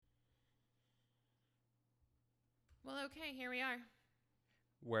Well, okay, here we are.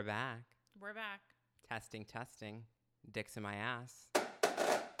 We're back. We're back. Testing, testing. Dicks in my ass.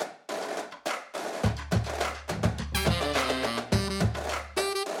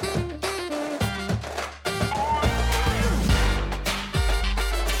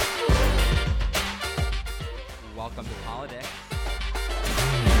 Welcome to Politics.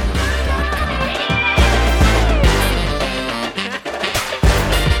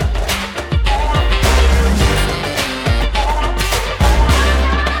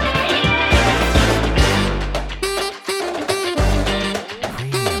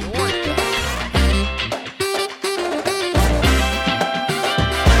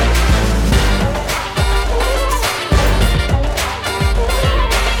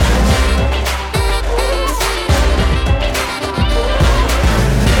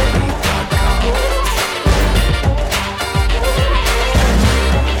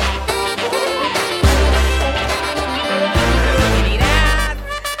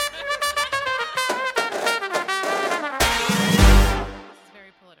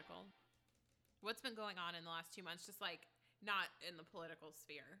 What's been going on in the last 2 months? Just like not in the political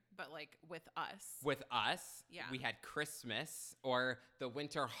sphere, but like with us. With us, yeah. We had Christmas or the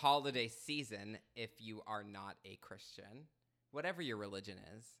winter holiday season if you are not a Christian. Whatever your religion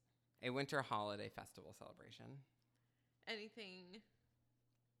is. A winter holiday festival celebration. Anything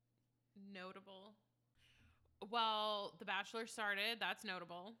notable? Well, The Bachelor started. That's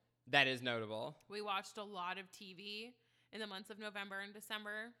notable. That is notable. We watched a lot of TV in the months of November and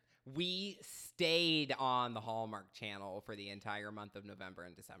December. We stayed on the Hallmark Channel for the entire month of November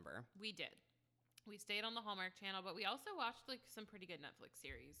and December. We did. We stayed on the Hallmark Channel, but we also watched like some pretty good Netflix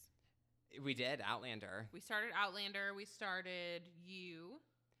series. We did. Outlander. We started Outlander. We started You.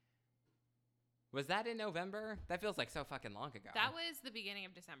 Was that in November? That feels like so fucking long ago. That was the beginning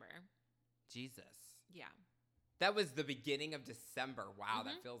of December. Jesus. Yeah. That was the beginning of December. Wow, Mm-hmm.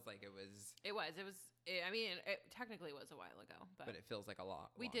 That feels like it was. It technically was a while ago. But it feels like a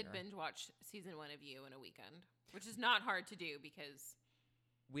lot We longer. did binge watch season 1 of You in a weekend, which is not hard to do because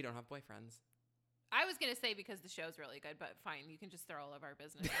we don't have boyfriends. I was going to say because the show's really good, but fine. You can just throw all of our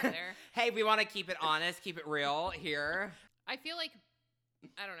business out there. Hey, we want to keep it honest, keep it real here. I feel like,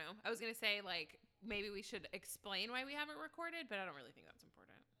 I don't know. I was going to say like maybe we should explain why we haven't recorded, but I don't really think that's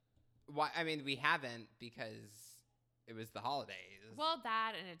important. Why? I mean, we haven't because it was the holidays. Well,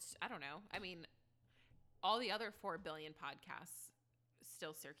 that and it's, I don't know. I mean, all the other 4 billion podcasts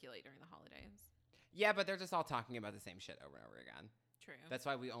still circulate during the holidays. Yeah, but they're just all talking about the same shit over and over again. True. That's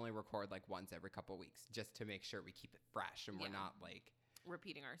why we only record like once every couple weeks, just to make sure we keep it fresh and we're not like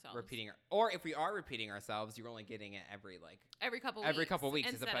repeating ourselves. Or if we are repeating ourselves, you're only getting it every couple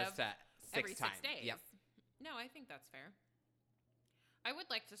weeks as opposed to every 6 times. 6 days. Yep. No, I think that's fair. I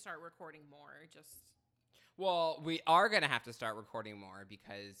would like to start recording more. Well, we are gonna have to start recording more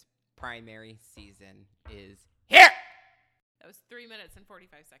because primary season is here. That was 3 minutes and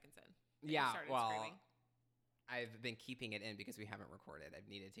 45 seconds in. Yeah, well, screaming. I've been keeping it in because we haven't recorded. I've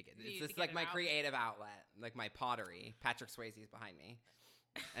needed to get It's just like my creative outlet, like my pottery. Patrick Swayze's behind me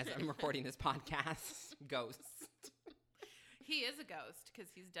as I'm recording this podcast. Ghost. He is a ghost because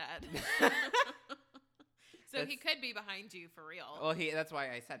he's dead. So he could be behind you for real. Well, that's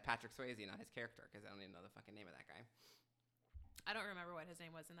why I said Patrick Swayze, not his character, because I don't even know the fucking name of that guy. I don't remember what his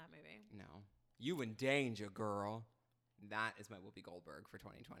name was in that movie. No. You in danger, girl. That is my Whoopi Goldberg for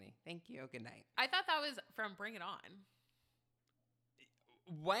 2020. Thank you. Good night. I thought that was from Bring It On.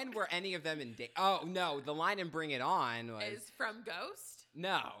 When were any of them in danger? Oh, no. The line in Bring It On was... Is from Ghost?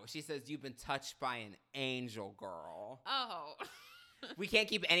 No. She says, you've been touched by an angel, girl. Oh. We can't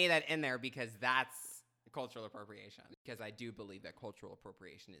keep any of that in there because that's cultural appropriation. Because I do believe that cultural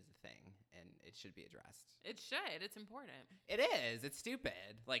appropriation is a thing and it should be addressed. It should. It's important. It is. It's stupid.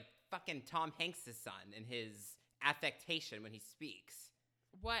 Like fucking Tom Hanks' son and his affectation when he speaks.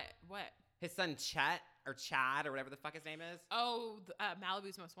 What? His son Chet or Chad or whatever the fuck his name is. Oh,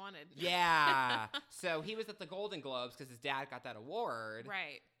 Malibu's Most Wanted. Yeah. So he was at the Golden Globes because his dad got that award.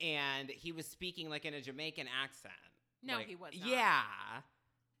 Right. And he was speaking like in a Jamaican accent. No, he was not. Yeah.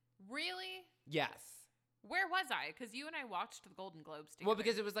 Really? Yes. Where was I? Because you and I watched the Golden Globes together. Well,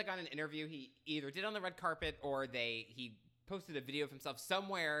 because it was like on an interview he either did on the red carpet or he posted a video of himself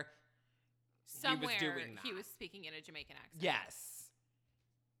somewhere he was doing that. He was speaking in a Jamaican accent. Yes.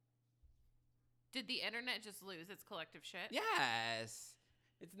 Did the internet just lose its collective shit? Yes.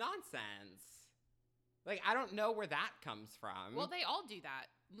 It's nonsense. Like, I don't know where that comes from. Well, they all do that.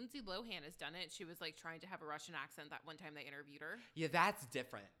 Lindsay Lohan has done it. She was like trying to have a Russian accent that one time they interviewed her. Yeah, that's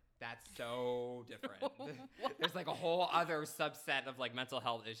different. That's so different. There's like a whole other subset of like mental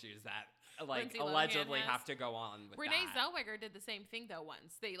health issues that like Lindsay Lohan allegedly has. have to go on with Renee that. Zellweger did the same thing though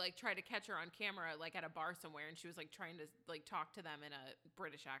once. They like tried to catch her on camera like at a bar somewhere, and she was like trying to like talk to them in a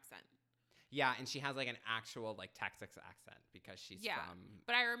British accent. Yeah, and she has like an actual like Texas accent because she's Yeah. from.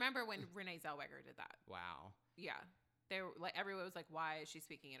 But I remember when Renee Zellweger did that. Wow. Yeah. They were like, everyone was like, why is she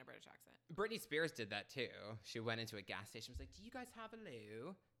speaking in a British accent? Britney Spears did that too. She went into a gas station, was like, "Do you guys have a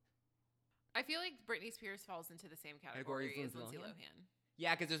loo?" I feel like Britney Spears falls into the same category as Lindsay Lohan.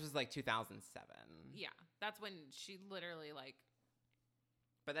 Yeah, because this was like 2007. Yeah. That's when she literally like,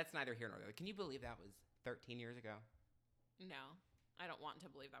 But that's neither here nor there. Can you believe that was 13 years ago? no, I don't want to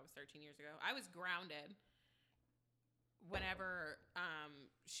believe that was 13 years ago. I was grounded whenever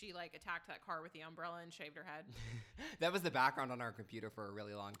she like attacked that car with the umbrella and shaved her head. That was the background on our computer for a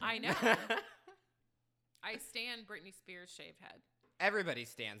really long time. I know. I stand Britney Spears shaved head. Everybody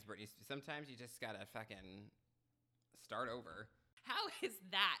stands Britney Spears. Sometimes you just gotta fucking start over. How is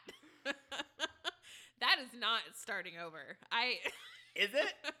that? That is not starting over. Is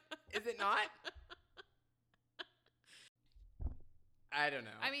it? Is it not? I don't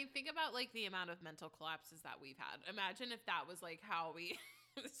know. I mean, think about like the amount of mental collapses that we've had. Imagine if that was like how we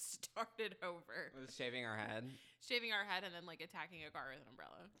started over. Was shaving our head. Shaving our head and then like attacking a car with an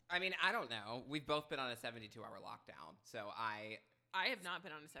umbrella. I mean, I don't know. We've both been on a 72-hour lockdown, so I have not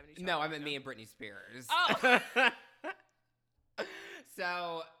been on a 72. No, I meant me and Britney Spears. Oh.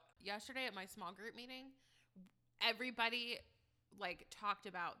 So yesterday at my small group meeting, everybody like talked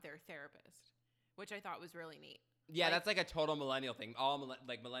about their therapist, which I thought was really neat. yeah, like, that's like a total millennial thing. All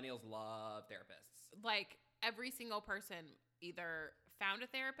millennials love therapists. Like every single person either found a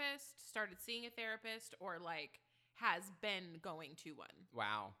therapist, started seeing a therapist, or like has been going to one.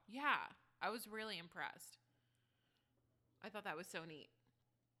 Wow. Yeah, I was really impressed. I thought that was so neat.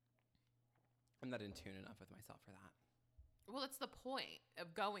 I'm not in tune enough with myself for that. Well, that's the point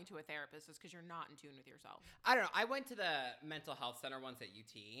of going to a therapist, is because you're not in tune with yourself. I don't know. I went to the mental health center once at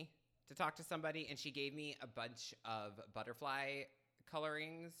UT to talk to somebody, and she gave me a bunch of butterfly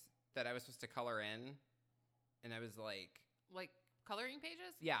colorings that I was supposed to color in. And I was like Coloring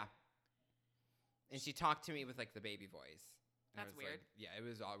pages? yeah. And she talked to me with like the baby voice. And I That's was weird. Like, yeah, it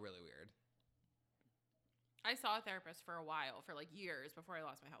was all really weird. I saw a therapist for a while, for like years before I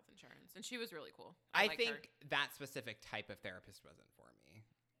lost my health insurance, and she was really cool. I liked think her. that specific type of therapist wasn't for me.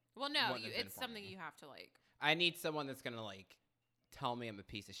 Well, no, wouldn't have been it's for something me. you have to like. I need someone that's gonna like tell me I'm a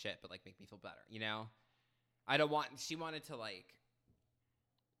piece of shit, but like make me feel better. You know, I don't want. She wanted to like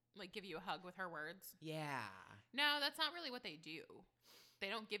give you a hug with her words. yeah. No, that's not really what they do. They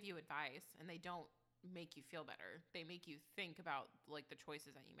don't give you advice, and they don't make you feel better. They make you think about like the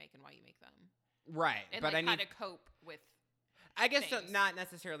choices that you make and why you make them, Right, and but like I how need. to cope with I guess so, things. not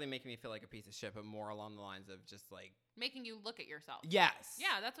necessarily making me feel like a piece of shit, but more along the lines of just like making you look at yourself. yes.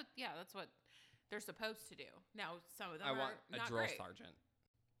 Yeah, that's what they're supposed to do. Now, some of them I are want a not drill great. sergeant,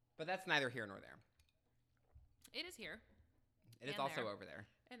 but that's neither here nor there. It is here It is And also there. over there.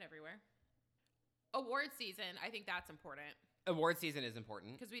 and everywhere. Award season, I think that's important. Award season is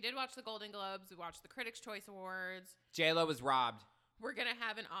important. Because we did watch the Golden Globes. We watched the Critics' Choice Awards. J-Lo was robbed. We're going to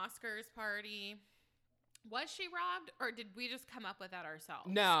have an Oscars party. Was she robbed, or did we just come up with that ourselves?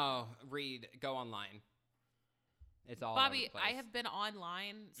 No, go online. It's all over Bobby, the place. I have been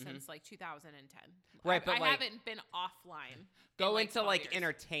online since like 2010. Right, but I like- haven't been offline. go in, like, into 12 like years.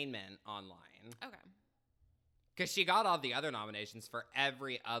 entertainment online Okay. because she got all the other nominations for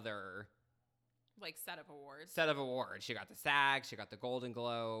every other Like set of awards. set of awards. She got the SAG, she got the Golden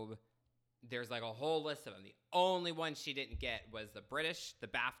Globe. There's like a whole list of them. The only one she didn't get was the British, the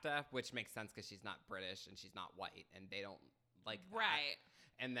BAFTA, which makes sense because she's not British and she's not white, and they don't like that. Right.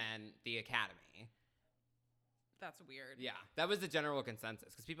 And then the Academy. That's weird. Yeah, that was the general consensus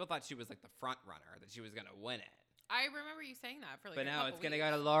because people thought she was like the front runner, that she was gonna win it. I remember you saying that for like But a now couple it's gonna weeks.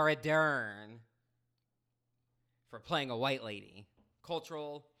 go to Laura Dern for playing a white lady.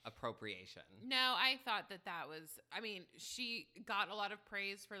 Cultural appropriation. No, I thought that was. I mean, she got a lot of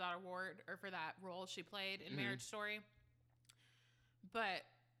praise for that award or for that role she played in Mhm. Marriage Story. But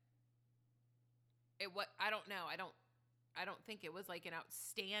I don't know. I don't think it was like an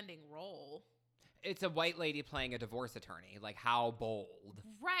outstanding role. It's a white lady playing a divorce attorney. Like, how bold?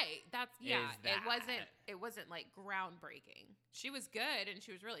 Right. That's yeah. Is that- It wasn't like groundbreaking. She was good and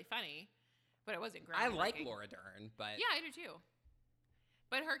she was really funny, but it wasn't groundbreaking. I like Laura Dern, but Yeah, I do too.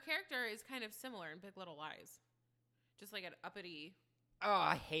 But her character is kind of similar in Big Little Lies. Just like an uppity. oh,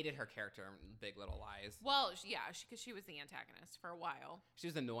 I hated her character in Big Little Lies. Well, yeah, because she was the antagonist for a while. She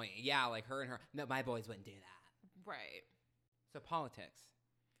was annoying. Yeah, like her and her. No, my boys wouldn't do that. Right. So politics.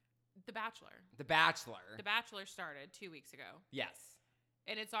 The Bachelor. The Bachelor. The Bachelor started 2 weeks ago, Yes.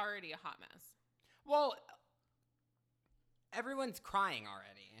 and it's already a hot mess. Well, everyone's crying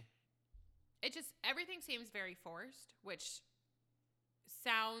already. Everything seems very forced, which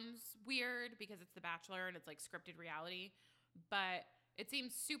sounds weird because it's The Bachelor and it's like scripted reality, but it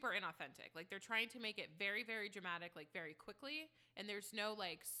seems super inauthentic. Like they're trying to make it very, very dramatic, like very quickly, and there's no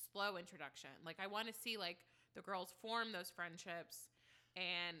like slow introduction. Like I want to see like the girls form those friendships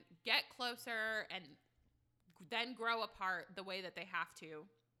and get closer and then grow apart the way that they have to.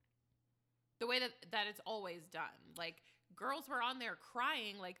 The way that it's always done. Like girls were on there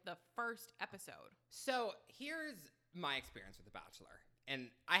crying like the first episode. So here's my experience with The Bachelor. And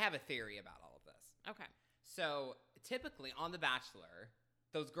I have a theory about all of this. Okay. So typically on The Bachelor,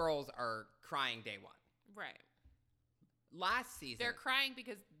 those girls are crying day one. Right. Last season. They're crying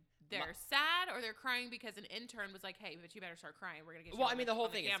because they're sad, or they're crying because an intern was like, hey, but you better start crying. We're going to get you on the whole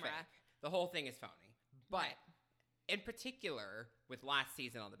on thing the is camera. fake. The whole thing is phony. But Right. in particular, with last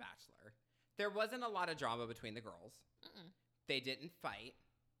season on The Bachelor, there wasn't a lot of drama between the girls. Mm-mm. They didn't fight.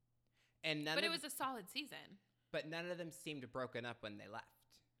 And But it was a solid season. But none of them seemed broken up when they left.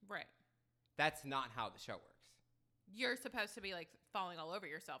 Right. That's not how the show works. You're supposed to be like falling all over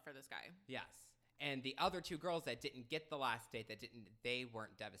yourself for this guy. Yes. And the other two girls that didn't get the last date, they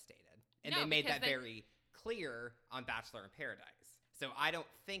weren't devastated. And No, they made because that very clear on Bachelor in Paradise. So I don't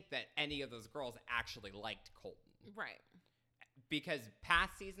think that any of those girls actually liked Colton. Right. Because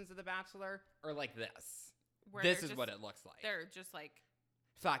past seasons of The Bachelor are like this. Where This they're is just- what it looks like. They're just like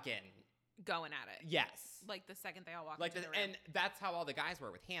Fucking going at it. yes. Like the second they all walk Like into the room. and that's how all the guys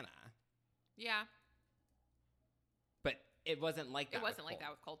were with Hannah. Yeah. But it wasn't like that. It wasn't like that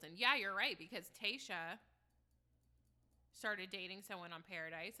with Colton. Yeah, you're right, because Tayshia started dating someone on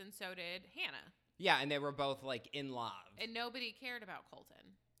Paradise, and so did Hannah. Yeah, and they were both like in love. And nobody cared about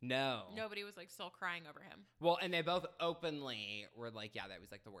Colton. No. Nobody was like still crying over him. Well, and they both openly were like, yeah, that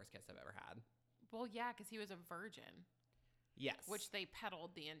was like the worst kiss I've ever had. Well, yeah, because he was a virgin, Yes. which they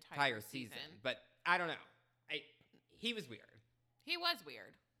peddled the entire season. But I don't know. He was weird. He was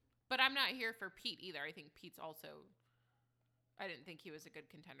weird. But I'm not here for Pete either. I think Pete's also... I didn't think he was a good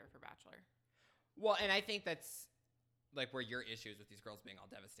contender for Bachelor. Well, and I think that's like where your issues with these girls being all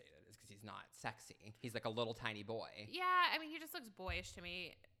devastated is because he's not sexy. He's like a little tiny boy. Yeah, I mean, he just looks boyish to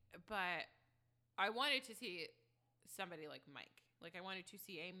me. But I wanted to see somebody like Mike. Like, I wanted to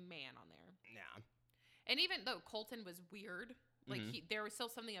see a man on there. Yeah. And even though Colton was weird, like Mhm. there was still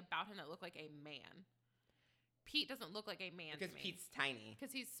something about him that looked like a man. Pete doesn't look like a man Because to me. Pete's tiny.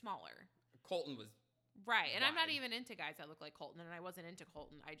 Because he's smaller. Colton was... Right. And I'm not Wide. even into guys that look like Colton, and I wasn't into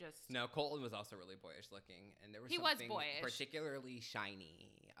Colton. I just... No, Colton was also really boyish looking. And there was He was something boyish. particularly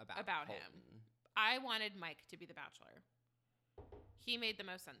shiny about About him. Colton. I wanted Mike to be the Bachelor. He made the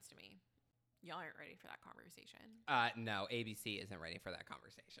most sense to me. Y'all aren't ready for that conversation. No, ABC isn't ready for that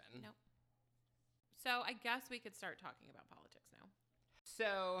conversation. Nope. So I guess we could start talking about politics now.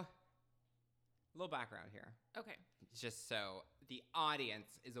 So, a little background here. Okay. Just so the audience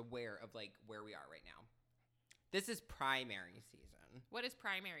is aware of like where we are right now. This is primary season. What is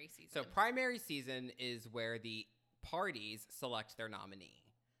primary season? So primary season is where the parties select their nominee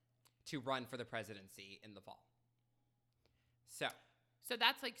to run for the presidency in the fall. So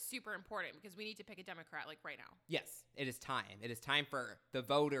that's like super important because we need to pick a Democrat like right now. Yes, it is time. It is time for the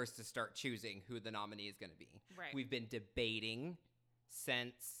voters to start choosing who the nominee is going to be. Right. We've been debating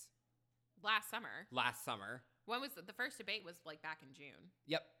since Last summer. last summer. When was the first debate was like back in June.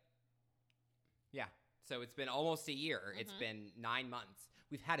 Yep. Yeah. So it's been almost a year. It's Mhm. been 9 months.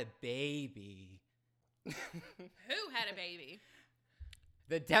 We've had a baby. Who had a baby?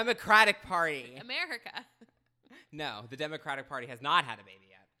 The Democratic Party. America. No, the Democratic Party has not had a baby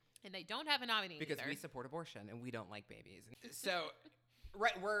yet And they don't have a nominee because either. we support abortion and we don't like babies. So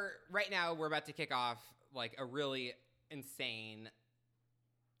right now we're about to kick off like a really insane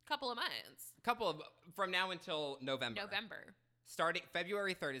Couple of months. from now until November. Starting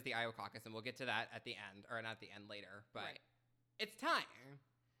February 3rd is the Iowa caucus, and we'll get to that at the end, or not at the end later, but Right. it's time.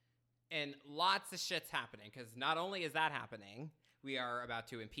 And lots of shit's happening because not only is that happening, we are about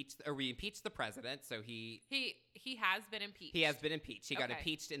to impeach the president. So he has been impeached. has been impeached. He got Okay.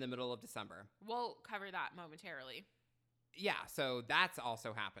 impeached in the middle of December. We'll cover that momentarily. Yeah, so that's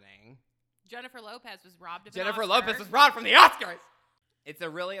also happening. Jennifer Lopez was robbed of Jennifer an Oscar. Lopez was robbed from the Oscars. It's a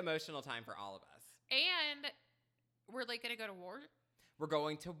really emotional time for all of us. And we're like going to go to war. We're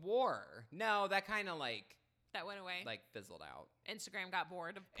going to war. No, that kind of That went away. fizzled out. Instagram got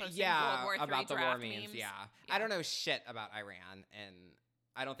bored of posting Yeah, World War III about the war draft memes. memes. Yeah. Yeah. I don't know shit about Iran, and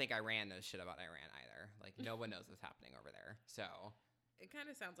I don't think Iran knows shit about Iran either. Like, no one knows what's happening over there. So It kind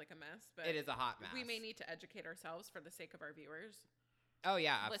of sounds like a mess, but It is a hot mess. we may need to educate ourselves for the sake of our viewers, Oh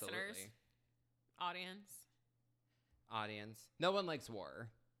yeah, absolutely. listeners, audience. No one likes war.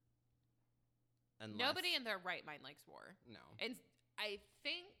 Unless, Nobody in their right mind likes war. No. And I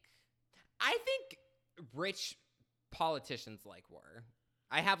think rich politicians like war.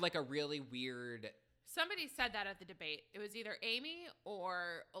 I have like a really weird. somebody said that at the debate. It was either Amy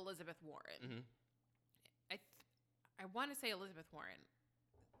or Elizabeth Warren. Mhm. I want to say Elizabeth Warren,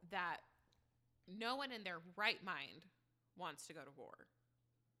 that no one in their right mind wants to go to war.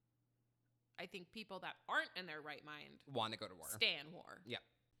 I think people that aren't in their right mind Want to go to war. stay in war.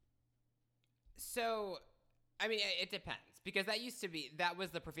 So, I mean, it depends because that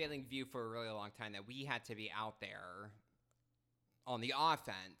was the prevailing view for a really long time, that we had to be out there on the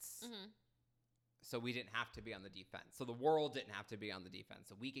offense, Mm-hmm. so we didn't have to be on the defense. So the world didn't have to be on the defense,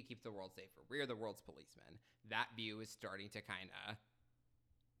 so we could keep the world safer. We're the world's policemen. That view is starting to kind of,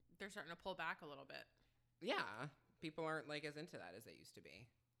 They're starting to pull back a little bit. yeah, people aren't like as into that as they used to be,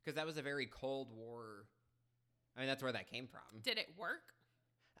 because that was a very Cold War. I mean, that's where that came from. Did it work?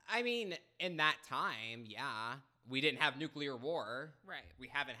 I mean, in that time, yeah, we didn't have nuclear war. Right. We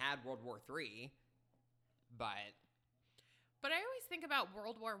haven't had World War III, but But I always think about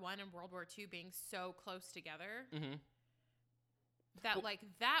World War I and World War II being so close together that, Well- like,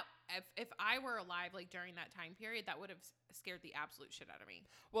 that, if I were alive, like, during that time period, that would have scared the absolute shit out of me.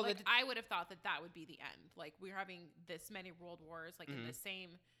 well, Like, I would have thought that would be the end. Like, we're having this many world wars, like, in the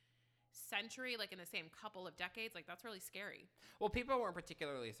same century, like, in the same couple of decades. Like, that's really scary. people weren't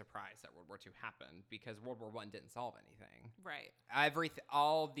particularly surprised that World War II happened because World War I didn't solve anything. Right.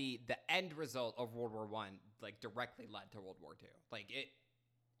 All the end result of World War I like directly led to World War II. Like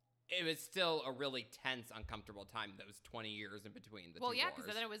it was still a really tense, uncomfortable time. Those 20 years in between the two Well, yeah, wars.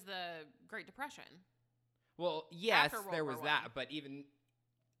 because then it was the Great Depression. Well, yes, After World there War was I. that, but even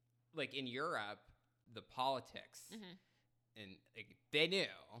like in Europe, the politics Mhm. and like, they knew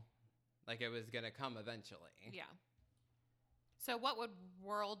like it was gonna come eventually. Yeah. So what would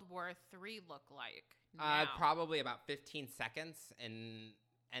World War III look like now? Probably about 15 seconds and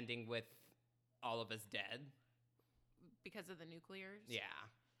ending with all of us dead. Because of the nuclears? Yeah,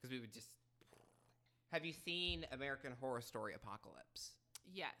 because we would just. Have you seen American Horror Story Apocalypse?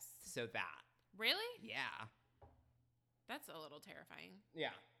 Yes. So that. Really? Yeah. That's a little terrifying.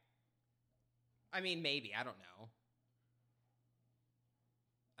 Yeah. I mean, maybe. I don't know.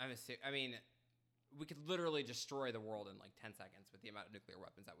 I mean, we could literally destroy the world in like 10 seconds with the amount of nuclear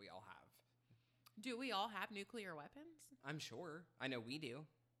weapons that we all have. Do we all have nuclear weapons? I'm sure. I know we do.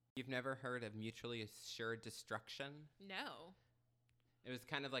 You've never heard of mutually assured destruction? No. It was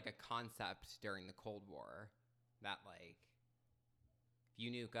kind of like a concept during the Cold War that, like, if you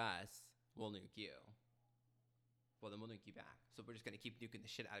nuke us, we'll nuke you. Well, then we'll nuke you back. So we're just going to keep nuking the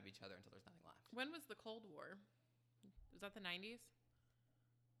shit out of each other until there's nothing left. When was the Cold War? Was that the 90s?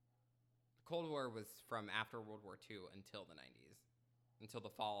 The Cold War was from after World War II until the 90s. Until the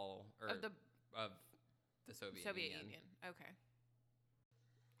fall Of the of the Soviet Union. Okay.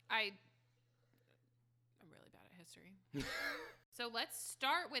 I'm really bad at history. So let's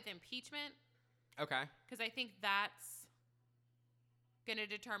start with impeachment, Okay. because I think that's going to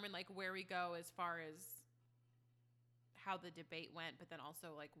determine like where we go as far as how the debate went, but then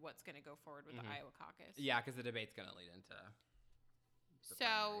also like what's going to go forward with the Iowa caucus. Yeah, because the debate's going to lead into the So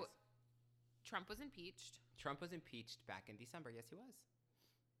primaries. Trump was impeached. Trump was impeached back in December. Yes, he was.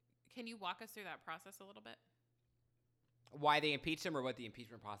 Can you walk us through that process a little bit? Why they impeached him or what the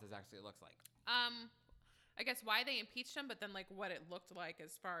impeachment process actually looks like? I guess why they impeached him, but then like what it looked like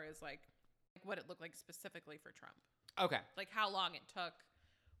as far as like what it looked like specifically for Trump. Okay. Like how long it took.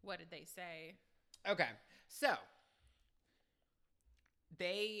 What did they say? Okay. So,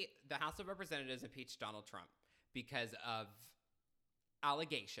 the House of Representatives impeached Donald Trump because of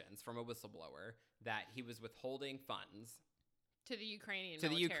allegations from a whistleblower that he was withholding funds To the Ukrainian to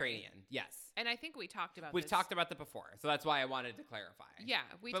the military. Ukrainian. Yes. And I think we talked about We've this. talked about that before, so that's why I wanted to clarify. Yeah,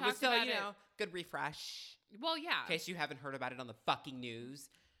 we but talked still, about you it. know, good refresh Well, yeah. in case you haven't heard about it on the fucking news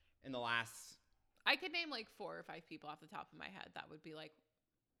in the last. I could name like 4 or 5 people off the top of my head that would be like,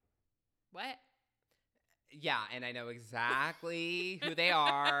 what? Yeah, and I know exactly who they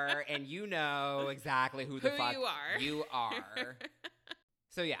are, and you know exactly who the Who fuck you are. you are.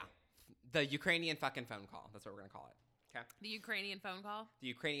 So yeah, the Ukrainian fucking phone call. That's what we're gonna call it. Okay. The Ukrainian phone call? The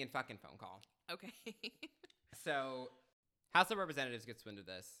Ukrainian fucking phone call. Okay. So, House of Representatives gets wind of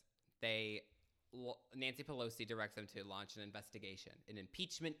this. Nancy Pelosi directs them to launch an investigation. An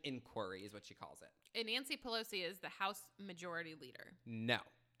impeachment inquiry is what she calls it. And Nancy Pelosi is the House Majority Leader. No.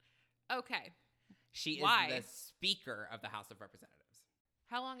 Okay. She is Why? the Speaker of the House of Representatives.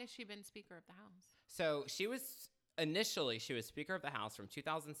 How long has she been Speaker of the House? So she was Speaker of the House from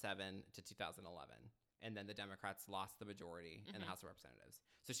 2007 to 2011. And then the Democrats lost the majority in the House of Representatives.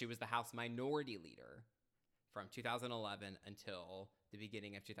 So she was the House Minority Leader from 2011 until the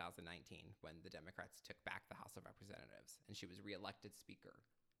beginning of 2019 when the Democrats took back the House of Representatives. And she was reelected Speaker.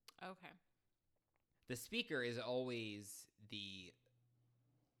 Okay. The Speaker is always the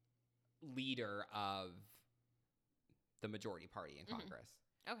leader of the majority party in Congress.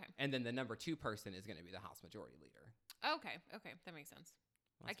 Okay. And then the number 2 person is going to be the House Majority Leader. Okay. That makes sense.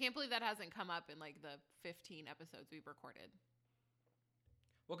 I can't believe that hasn't come up in like the 15 episodes we've recorded.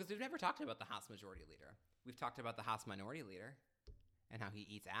 Well, because we've never talked about the House Majority Leader. We've talked about the House Minority Leader and how he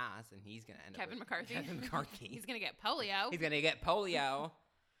eats ass and he's going to end Kevin up McCarthy. Kevin McCarthy. He's going to get polio. He's going to get polio.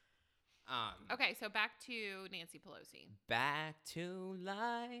 Okay, so back to Nancy Pelosi. Back to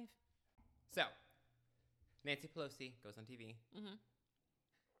life. So, Nancy Pelosi goes on TV.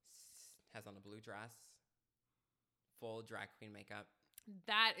 Has on a blue dress. Full drag queen makeup.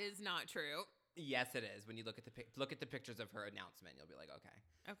 That is not true. Yes, it is. When you look at the pictures of her announcement, you'll be like,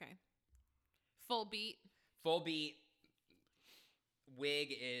 okay. Okay. Full beat. Full beat. Wig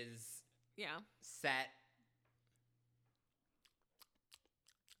is set.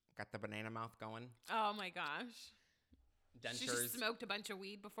 Got the banana mouth going. Oh my gosh. Dentures. She just smoked a bunch of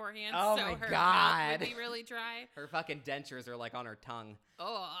weed beforehand, oh so my her God. mouth would be really dry. Her fucking dentures are like on her tongue.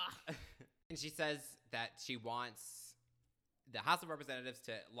 Oh. And she says that she wants the House of Representatives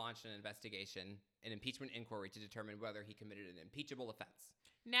to launch an investigation, an impeachment inquiry to determine whether he committed an impeachable offense.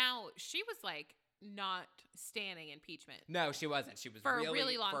 Now, she was like not standing impeachment. No, she wasn't. She was for a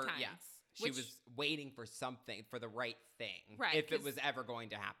really long time. Yes. She was waiting for something, for the right thing. Right. If it was ever going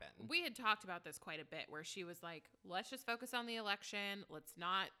to happen. We had talked about this quite a bit where she was like, let's just focus on the election. Let's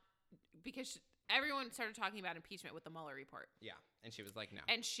not, because everyone started talking about impeachment with the Mueller report. Yeah. And she was like, no.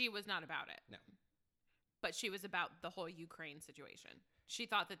 And she was not about it. No. But she was about the whole Ukraine situation. She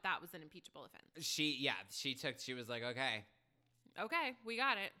thought that that was an impeachable offense. She was like, okay. Okay, we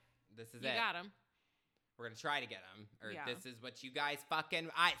got it. This is you it. You got him. We're going to try to get him. Or this is what you guys fucking...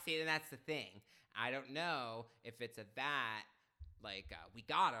 See, and that's the thing. I don't know if it's we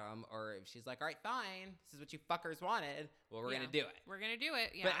got him, or if she's like, all right, fine. This is what you fuckers wanted. Well, we're going to do it. We're going to do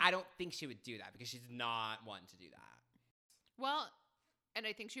it, yeah. But I don't think she would do that because she's not one to do that. Well, and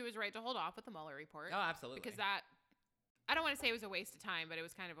I think she was right to hold off with the Mueller report. Oh, absolutely. Because that... I don't want to say it was a waste of time, but it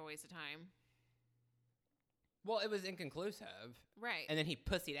was kind of a waste of time. Well, it was inconclusive. Right. And then he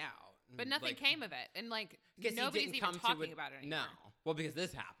pussied out. But nothing came of it. And, nobody's even talking about it anymore. No. Well, because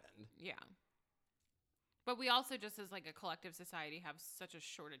this happened. Yeah. But we also, just as, a collective society, have such a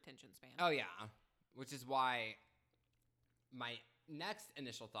short attention span. Oh, yeah. Which is why my next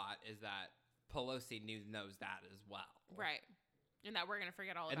initial thought is that Pelosi knows that as well. Right. And that we're going to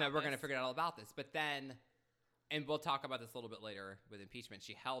forget all about this. And that we're going to forget all about this. But then... And we'll talk about this a little bit later with impeachment.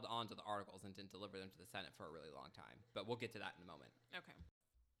 She held on to the articles and didn't deliver them to the Senate for a really long time. But we'll get to that in a moment. Okay.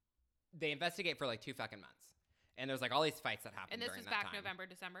 They investigate for 2 fucking months. And there's all these fights that happen during that time. And this is back November,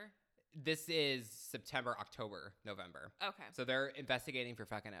 December? This is September, October, November. Okay. So they're investigating for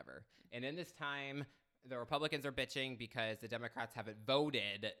fucking ever. And in this time, the Republicans are bitching because the Democrats haven't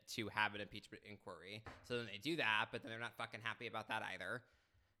voted to have an impeachment inquiry. So then they do that, but then they're not fucking happy about that either.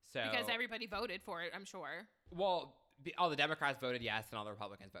 So, because everybody voted for it, I'm sure. Well, all the Democrats voted yes, and all the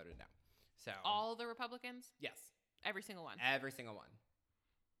Republicans voted no. So all the Republicans? Yes. Every single one? Every single one.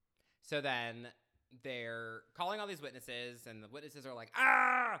 So then they're calling all these witnesses, and the witnesses are like,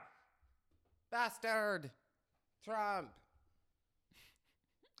 bastard, Trump.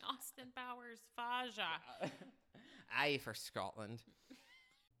 Austin Powers, Faja. Aye for Scotland.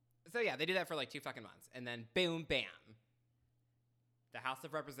 So yeah, they do that for 2 fucking months, and then boom, bam. The House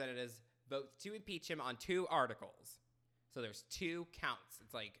of Representatives votes to impeach him on 2 articles. So there's 2 counts.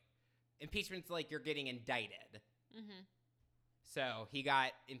 It's impeachment's you're getting indicted. Mm-hmm. So he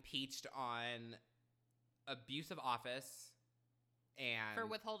got impeached on abuse of office and... For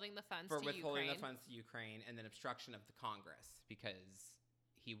withholding the funds to Ukraine. And then obstruction of the Congress because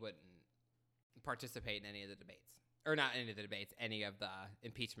he wouldn't participate in any of the debates. Or not any of the debates, any of the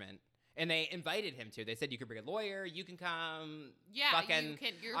impeachment. And they invited him to. They said, you can bring a lawyer, you can come. Yeah, fucking, you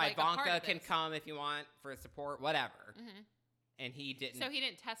can. You're Ivanka can come if you want for support, whatever. Mm-hmm. And he didn't. So he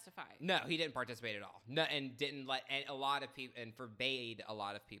didn't testify. No, he didn't participate at all. No, and didn't let a lot of people, and forbade a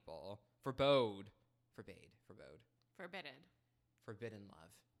lot of people, forbidden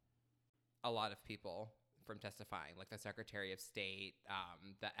love, a lot of people from testifying, like the Secretary of State,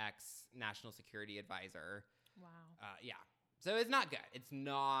 the ex-National Security Advisor. Wow. Yeah. So it's not good. It's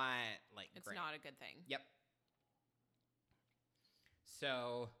not It's great. not a good thing. Yep.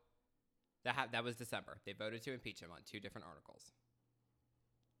 So that was December. They voted to impeach him on 2 different articles.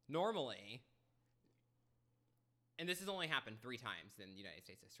 Normally, and this has only happened 3 times in United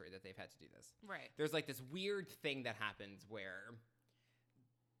States history that they've had to do this. Right. There's like this weird thing that happens where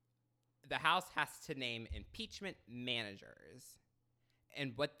the House has to name impeachment managers.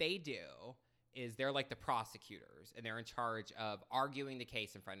 And what they do is they're like the prosecutors, and they're in charge of arguing the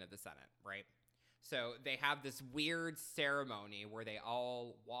case in front of the Senate, right? So they have this weird ceremony where they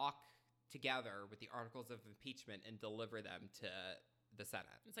all walk together with the articles of impeachment and deliver them to the Senate.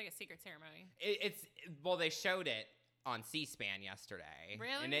 It's like a secret ceremony. Well, they showed it on C-SPAN yesterday.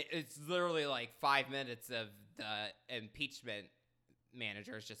 Really? And it's literally like 5 minutes of the impeachment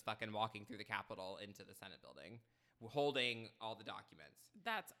managers just fucking walking through the Capitol into the Senate building, holding all the documents.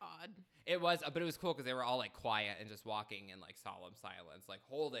 That's odd. It was, but it was cool because they were all like quiet and just walking in like solemn silence, like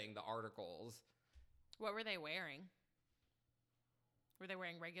holding the articles. What were they wearing? Were they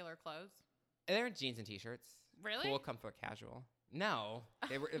wearing regular clothes? And they were in jeans and t-shirts. Really? Cool, comfort, casual. No,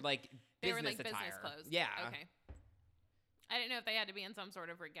 they were like They business were like attire. business clothes. Yeah. Okay. I didn't know if they had to be in some sort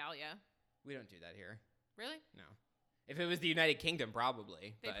of regalia. We don't do that here. Really? No. If it was the United Kingdom,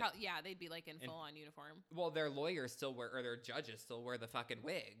 probably. They'd be like in full-on uniform. Well, their lawyers still wear, or their judges still wear the fucking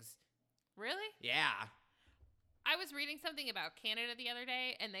wigs. Really? Yeah. I was reading something about Canada the other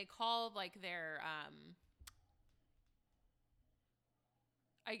day, and they called like their,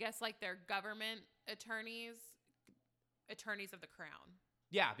 I guess like their government attorneys of the crown.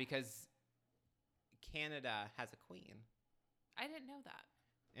 Yeah, because Canada has a queen, I didn't know that.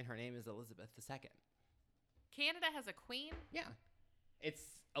 and her name is Elizabeth II. Canada has a queen? Yeah. It's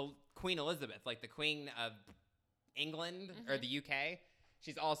Queen Elizabeth, like the Queen of England or the UK.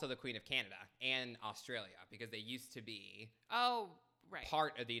 She's also the Queen of Canada and Australia because they used to be Oh, right.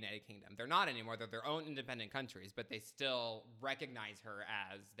 part of the United Kingdom. They're not anymore. They're their own independent countries, but they still recognize her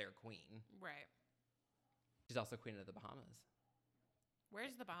as their queen. Right. She's also Queen of the Bahamas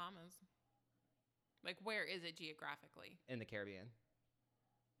Where's the Bahamas? Like, where is it geographically? in the Caribbean.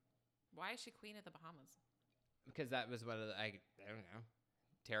 Why is she Queen of the Bahamas? Because that was one of the, I don't know,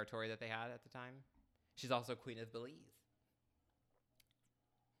 territory that they had at the time. She's also Queen of Belize.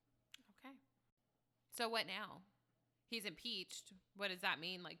 Okay. So what now? He's impeached. What does that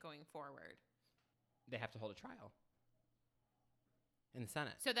mean, like, going forward? They have to hold a trial in the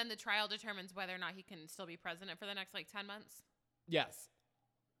Senate. So then the trial determines whether or not he can still be president for the next, like, 10 months? Yes.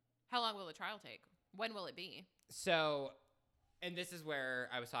 How long will the trial take? When will it be? So, and this is where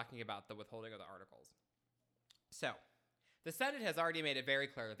I was talking about the withholding of the articles. So, the Senate has already made it very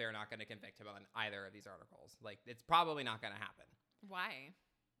clear that they're not going to convict him on either of these articles. Like, it's probably not going to happen. Why?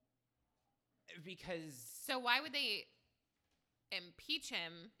 Because... So why would they impeach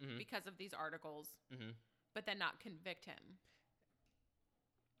him Mhm. because of these articles, Mhm. but then not convict him?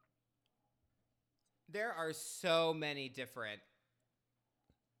 There are so many different,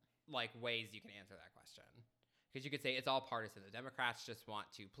 like, ways you can answer that question. Because you could say it's all partisan. The Democrats just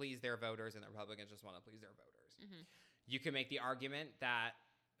want to please their voters, and the Republicans just want to please their voters. Mhm. You can make the argument that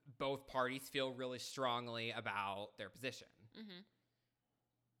both parties feel really strongly about their position. Mhm.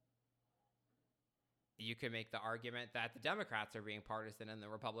 You can make the argument that the Democrats are being partisan and the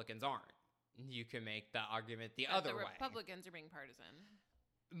Republicans aren't. You can make the argument the other way. The Republicans are being partisan.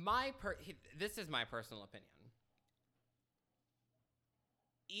 This is my personal opinion.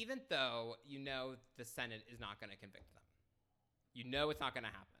 Even though you know the Senate is not going to convict them, you know it's not going to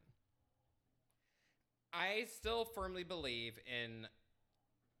happen, I still firmly believe in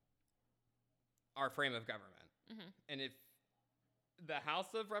our frame of government. Mhm. And if the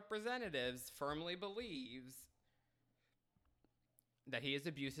House of Representatives firmly believes that he has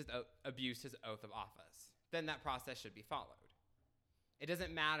abused his oath of office, then that process should be followed. It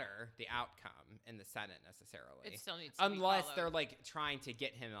doesn't matter the outcome in the Senate necessarily. It still needs to be unless followed. they're like trying to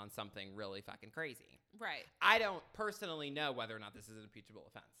get him on something really fucking crazy. Right. I don't personally know whether or not this is an impeachable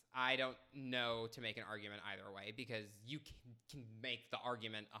offense. I don't know to make an argument either way because you can make the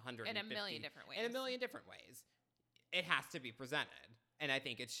argument 150 In a million different ways. In a million different ways. It has to be presented, and I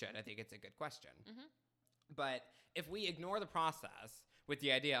think it should. I think it's a good question. Mhm. But if we ignore the process with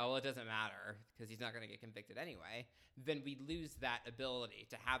the idea, oh, well, it doesn't matter because he's not going to get convicted anyway, then we lose that ability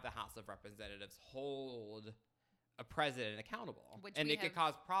to have the House of Representatives hold a president accountable. Which and we it could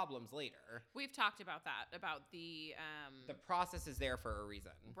have- cause problems later. We've talked about that, about the The process is there for a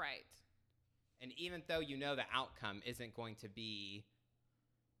reason. right. And even though you know the outcome isn't going to be,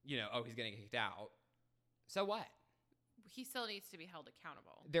 oh, he's going to get kicked out, so what? He still needs to be held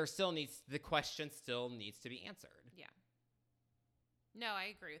accountable. The question still needs to be answered. Yeah. No, I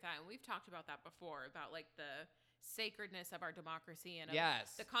agree with that. And we've talked about that before, about like the sacredness of our democracy and of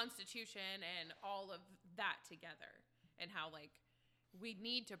Yes. the Constitution and all of that together, and how like we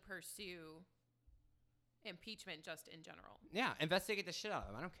need to pursue impeachment just in general. Yeah, investigate the shit out of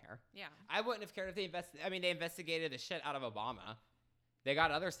them. I don't care. Yeah. I wouldn't have cared if they they investigated the shit out of Obama. They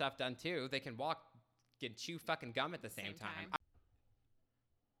got other stuff done too. They can chew fucking gum at the same time.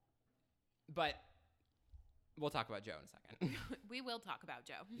 But we'll talk about Joe in a second. We will talk about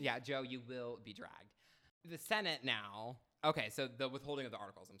Joe. Yeah, Joe, you will be dragged. The Senate now. Okay, so the withholding of the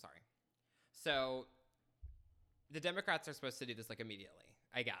articles. I'm sorry. So the Democrats are supposed to do this like immediately,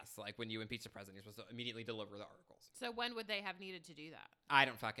 I guess. Like when you impeach the president, you're supposed to immediately deliver the articles. So when would they have needed to do that? I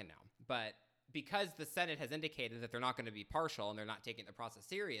don't fucking know. But because the Senate has indicated that they're not going to be partial and they're not taking the process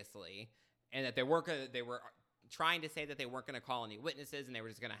seriously, and that they were trying to say that they weren't going to call any witnesses and they were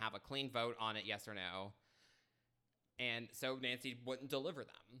just going to have a clean vote on it, yes or no. And so Nancy wouldn't deliver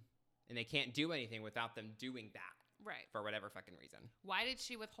them. And they can't do anything without them doing that. Right. For whatever fucking reason. Why did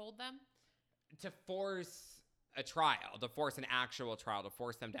she withhold them? To force a trial, to force an actual trial, to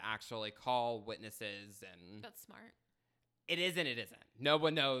force them to actually call witnesses. And that's smart. It is and it isn't. No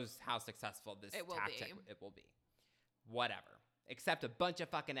one knows how successful this it will tactic be. It will be. Whatever. Except a bunch of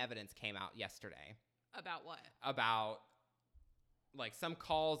fucking evidence came out yesterday. About what? About like some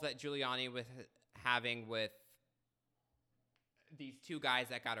calls that Giuliani was having with these two guys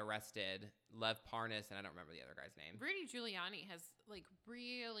that got arrested, Lev Parnas, and I don't remember the other guy's name. Rudy Giuliani has like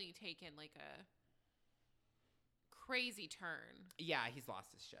really taken like a crazy turn. Yeah, he's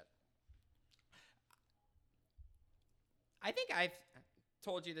lost his shit. I think I've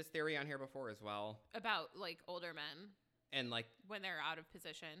told you this theory on here before as well. About like older men. And like when they're out of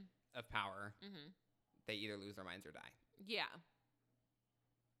position. Of power. Mm-hmm. They either lose their minds or die. Yeah.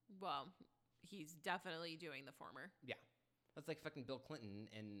 Well, he's definitely doing the former. Yeah. That's like fucking Bill Clinton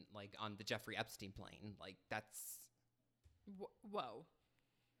and like on the Jeffrey Epstein plane. Like that's. Whoa.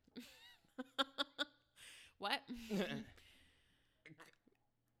 What?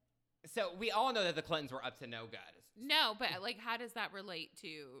 So we all know that the Clintons were up to no good. No, but like, how does that relate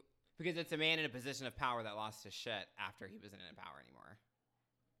to? Because it's a man in a position of power that lost his shit after he wasn't in power anymore,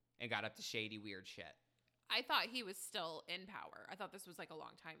 and got up to shady, weird shit. I thought he was still in power. I thought this was like a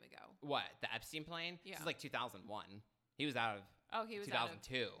long time ago. What, the Epstein plane? Yeah. This is like 2001. He was out of. Oh, he was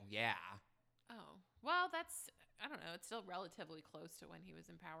 2002. Yeah. Oh, well, that's, I don't know. It's still relatively close to when he was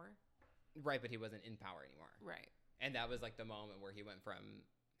in power. Right, but he wasn't in power anymore. Right. And that was like the moment where he went from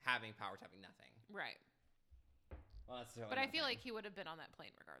having power to having nothing. Right. Well, that's totally but I nothing. feel like he would have been on that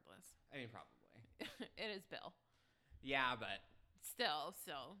plane regardless. I mean, probably. It is Bill. Yeah, but Still.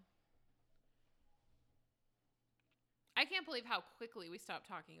 I can't believe how quickly we stopped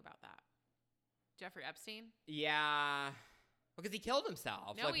talking about that. Jeffrey Epstein? Yeah. Because he killed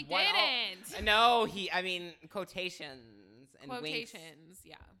himself. No, like, he what didn't. No, I mean, quotations and Quotations, winks.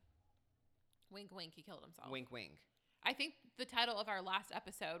 yeah. Wink, wink, he killed himself. Wink, wink. I think the title of our last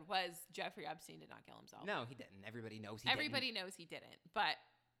episode was Jeffrey Epstein did not kill himself. No, he didn't. Everybody knows he Everybody didn't. knows he didn't. But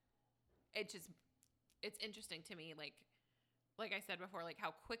it's interesting to me, like I said before, like how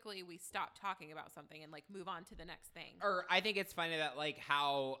quickly we stop talking about something and like move on to the next thing. Or I think it's funny that like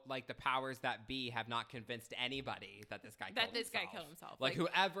how like the powers that be have not convinced anybody that this guy killed himself. Like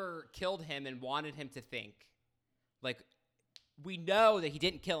whoever killed him and wanted him to think, like we know that he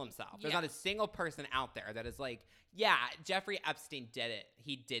didn't kill himself. There's not a single person out there that is like, yeah, Jeffrey Epstein did it.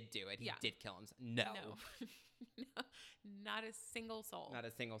 He did do it. He did kill himself. No. No. Not a single soul. Not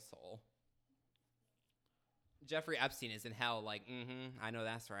a single soul. Jeffrey Epstein is in hell like, I know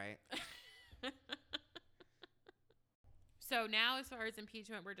that's right. So now as far as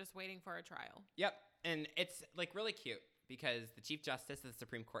impeachment, we're just waiting for a trial. Yep. And it's like really cute because the Chief Justice of the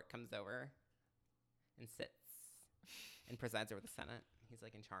Supreme Court comes over and sits and presides over the Senate. He's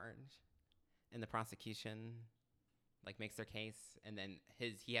like in charge. And the prosecution like makes their case. And then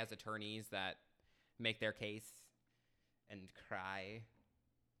he has attorneys that make their case and cry.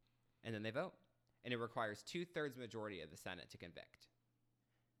 And then they vote. And it requires 2/3 majority of the Senate to convict.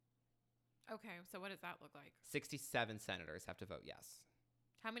 Okay, so what does that look like? 67 senators have to vote yes.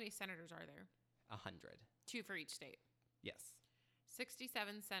 How many senators are there? 100. 2 for each state. Yes.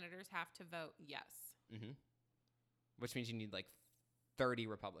 67 senators have to vote yes. Mm-hmm. Which means you need like 30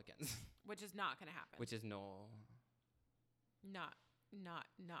 Republicans. Which is not going to happen. Which is not going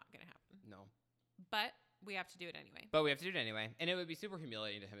to happen. No. But we have to do it anyway. But we have to do it anyway. And it would be super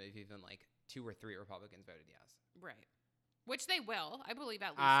humiliating to him if even like 2 or 3 Republicans voted yes. Right. Which they will. I believe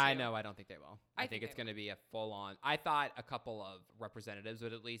at least I 2. know. I don't think they will. I think it's going to be a full-on. I thought a couple of representatives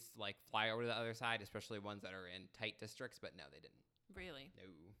would at least like fly over to the other side, especially ones that are in tight districts. But no, they didn't. Really? No.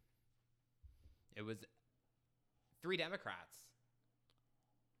 It was 3 Democrats.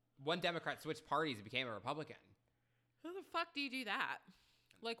 1 Democrat switched parties and became a Republican. Who the fuck do you do that?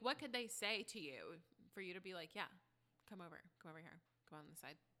 Like, what could they say to you for you to be like, yeah, come over here, come on the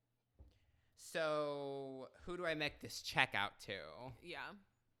side. So who do I make this check out to? Yeah.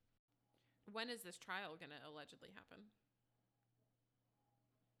 When is this trial going to allegedly happen?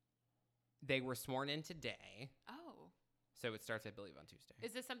 They were sworn in today. Oh. So it starts, I believe, on Tuesday.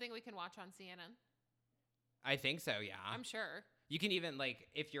 Is this something we can watch on CNN? I think so, yeah. I'm sure. You can even, like,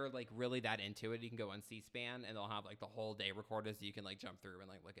 if you're, like, really that into it, you can go on C-SPAN, and they'll have, like, the whole day recorded, so you can, like, jump through and,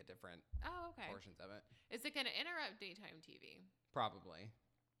 like, look at different portions of it. Is it going to interrupt daytime TV? Probably.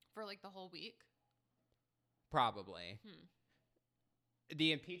 For, like, the whole week? Probably.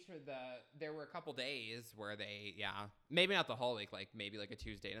 The impeachment, there were a couple days where they, maybe not the whole week, like, maybe, like, a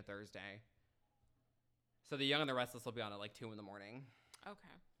Tuesday and a Thursday. So the Young and the Restless will be on at, like, 2 in the morning.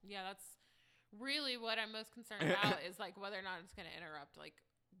 Okay. Yeah, that's really what I'm most concerned about is, like, whether or not it's going to interrupt, like,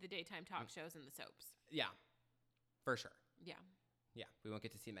 the daytime talk shows and the soaps. Yeah. For sure. Yeah. Yeah. We won't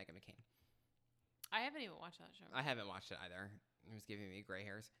get to see Meghan McCain. I haven't even watched that show. I haven't watched it either. It was giving me gray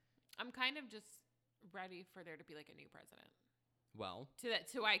hairs. I'm kind of just ready for there to be, like, a new president. Well.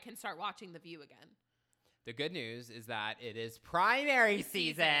 So I can start watching The View again. The good news is that it is primary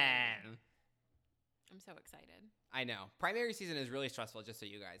season. I'm so excited. I know. Primary season is really stressful, just so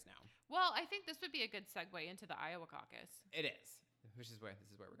you guys know. Well, I think this would be a good segue into the Iowa caucus. It is. This is where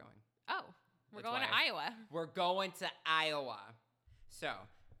we're going. Oh, we're That's going to Iowa. We're going to Iowa. So,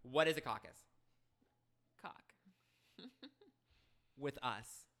 what is a caucus? Cock. With us.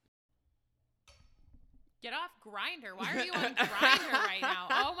 Get off Grindr. Why are you on Grindr right now?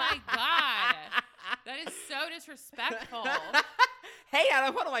 Oh my God. That is so disrespectful. Hey, I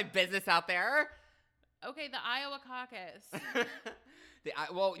don't put all my business out there. Okay, the Iowa caucus.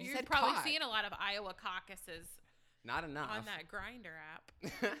 You You're said probably cock. seeing a lot of Iowa caucuses Not enough. on that Grindr app.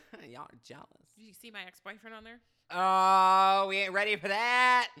 Y'all are jealous. Did you see my ex-boyfriend on there? Oh, we ain't ready for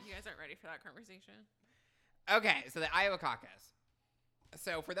that. You guys aren't ready for that conversation. Okay, so the Iowa caucus.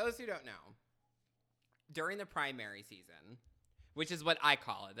 So for those who don't know, during the primary season, which is what I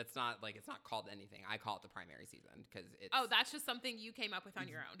call it. That's not like, it's not called anything. I call it the primary season because it's... Oh, that's just something you came up with on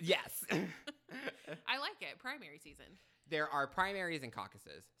your own. Yes. I like it. Primary season. There are primaries and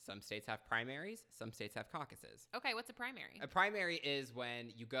caucuses. Some states have primaries. Some states have caucuses. Okay, what's a primary? A primary is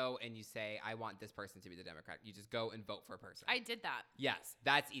when you go and you say, I want this person to be the Democrat. You just go and vote for a person. I did that. Yes,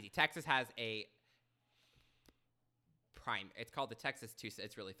 that's easy. Texas has a it's called the Texas two.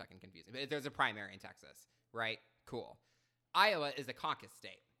 It's really fucking confusing. But there's a primary in Texas, right? Cool. Iowa is a caucus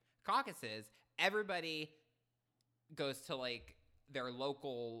state. Caucuses, everybody goes to like their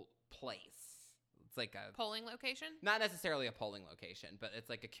local place. It's like a polling location? Not necessarily a polling location, but it's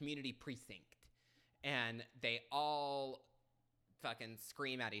like a community precinct. And they all fucking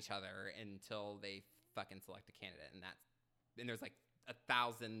scream at each other until they fucking select a candidate. And there's like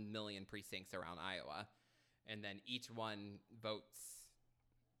 1,000 million precincts around Iowa. And then each one votes.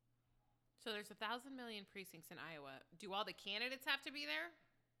 So there's 1,000 million precincts in Iowa. Do all the candidates have to be there?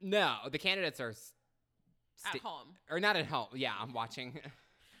 No, the candidates are at home. Or not at home. Yeah, I'm watching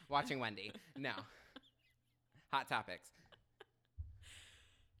Wendy. No. Hot Topics.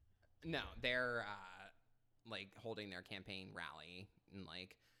 No, they're like holding their campaign rally and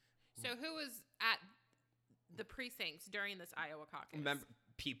like. So who was at the precincts during this Iowa caucus? Remember,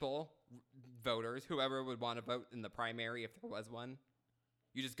 people, voters, whoever would want to vote in the primary if there was one.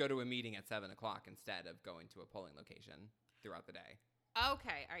 You just go to a meeting at 7 o'clock instead of going to a polling location throughout the day.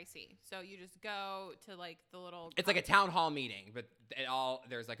 Okay, I see. So you just go to like the little... It's like a town hall meeting, but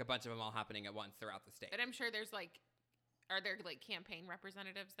there's like a bunch of them all happening at once throughout the state. And I'm sure there's like... Are there like campaign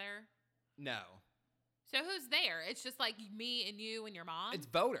representatives there? No. So who's there? It's just like me and you and your mom? It's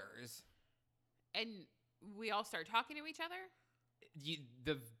voters. And we all start talking to each other?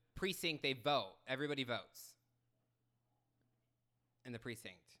 The precinct, they vote. Everybody votes in the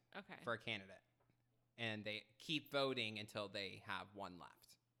precinct for a candidate. And they keep voting until they have one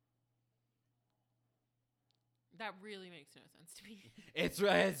left. That really makes no sense to me.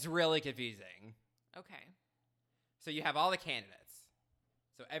 It's really confusing. Okay. So you have all the candidates.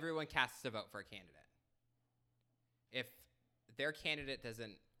 So everyone casts a vote for a candidate. If their candidate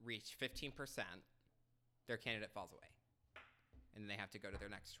doesn't reach 15%, their candidate falls away. And then they have to go to their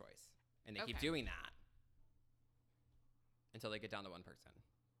next choice. And they keep doing that until they get down to one person.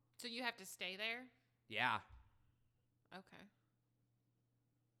 So you have to stay there? Yeah. Okay.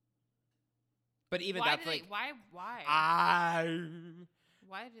 But even why that's like... Why?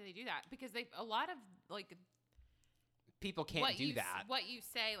 Why do they do that? Because a lot of like people can't do that. What you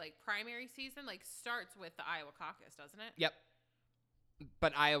say, like primary season, like starts with the Iowa caucus, doesn't it? Yep.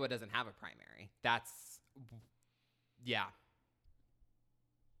 But Iowa doesn't have a primary. Yeah.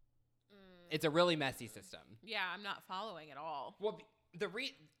 It's a really messy system. Yeah, I'm not following at all. Well,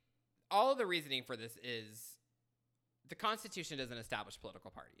 all of the reasoning for this is the Constitution doesn't establish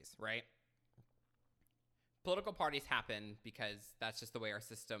political parties, right? Political parties happen because that's just the way our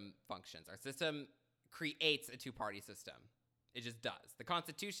system functions. Our system creates a two-party system. It just does. The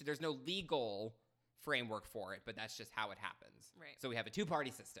Constitution, there's no legal framework for it, but that's just how it happens. Right. So we have a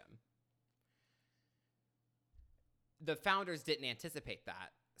two-party system. The founders didn't anticipate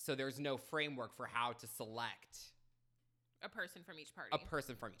that, so there's no framework for how to select a person from each party.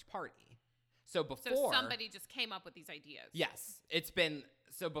 So somebody just came up with these ideas. Yes.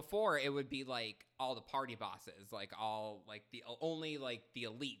 Before it would be like all the party bosses, like only the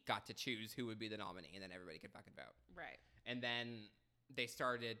elite got to choose who would be the nominee, and then everybody could fucking vote. Right. And then they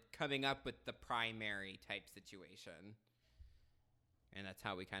started coming up with the primary type situation. And that's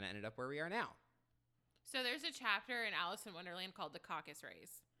how we kind of ended up where we are now. So there's a chapter in Alice in Wonderland called The Caucus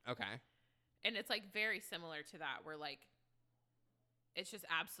Race. Okay. And it's like very similar to that, where like it's just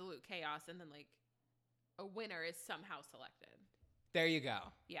absolute chaos, and then like a winner is somehow selected. There you go.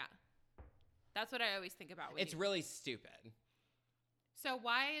 Yeah. That's what I always think about. It's really stupid. So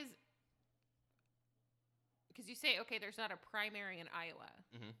why is... Because you say, okay, there's not a primary in Iowa.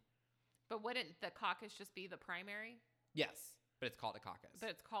 Mm-hmm. But wouldn't the caucus just be the primary? Yes, but it's called a caucus.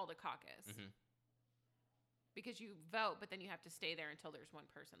 Mm-hmm. Because you vote, but then you have to stay there until there's one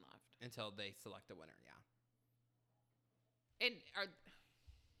person left. Until they select a winner, yeah. And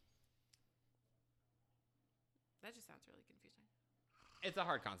that just sounds really confusing. It's a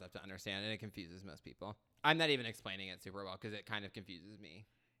hard concept to understand, and it confuses most people. I'm not even explaining it super well because it kind of confuses me.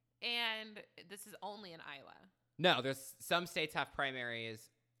 And this is only in Iowa. No, there's some states have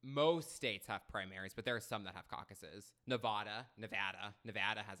primaries. Most states have primaries, but there are some that have caucuses. Nevada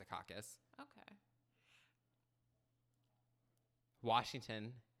has a caucus. Okay.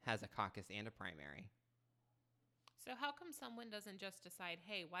 Washington has a caucus and a primary. So how come someone doesn't just decide,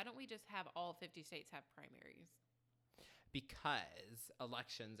 hey, why don't we just have all 50 states have primaries? Because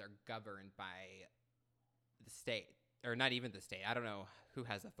elections are governed by the state, or not even the state. I don't know who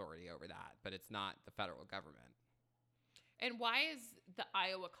has authority over that, but it's not the federal government. And why is the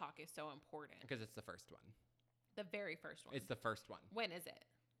Iowa caucus so important? Because it's the first one. The very first one. It's the first one. When is it?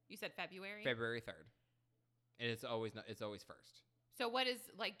 You said February? February 3rd. And it's always first. So what is,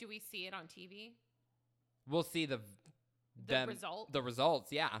 like, do we see it on TV? We'll see the result? The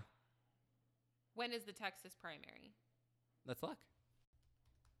results, yeah. When is the Texas primary? Let's look.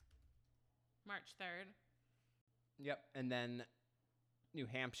 March 3rd. Yep. And then New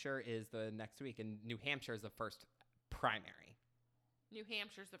Hampshire is the next week, and New Hampshire is the first primary. New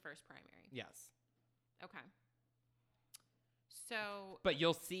Hampshire's the first primary. Yes. Okay. So... But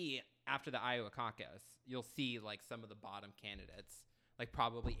you'll see, after the Iowa caucus, you'll see, like, some of the bottom candidates. Like,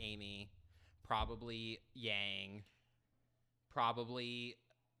 probably Amy, probably Yang, probably...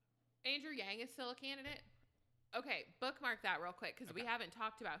 Andrew Yang is still a candidate? Okay, bookmark that real quick, because we haven't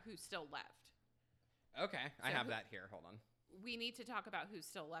talked about who's still left. Okay, I have that here. Hold on. We need to talk about who's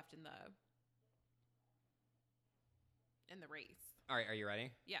still left in the race. All right, are you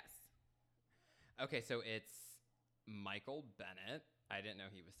ready? Yes. Okay, so it's Michael Bennet. I didn't know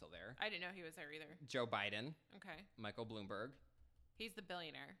he was still there. I didn't know he was there either. Joe Biden. Okay. Michael Bloomberg. He's the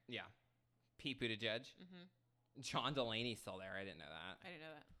billionaire. Yeah. Pete Buttigieg. Mm-hmm. John Delaney's still there. I didn't know that. I didn't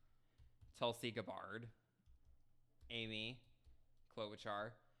know that. Tulsi Gabbard. Amy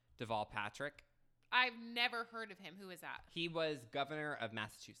Klobuchar. Deval Patrick. I've never heard of him. Who is that? He was governor of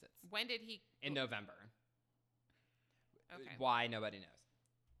Massachusetts. When did he? In November. Okay. Why? Nobody knows.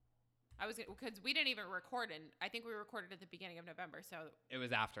 Because we didn't even record, and I think we recorded at the beginning of November, so. It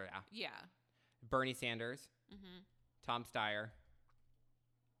was after, yeah. Yeah. Bernie Sanders. Mm-hmm. Tom Steyer.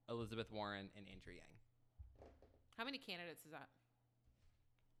 Elizabeth Warren, and Andrew Yang. How many candidates is that?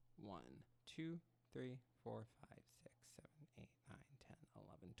 1, 2, 3, 4, 5, 6, 7, 8, 9, 10,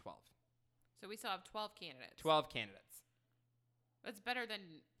 11, 12. So we still have 12 candidates. 12 candidates. That's better than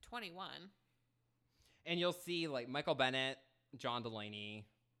 21. And you'll see, like, Michael Bennet, John Delaney,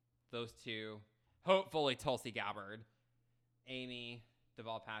 those two. Hopefully Tulsi Gabbard. Amy,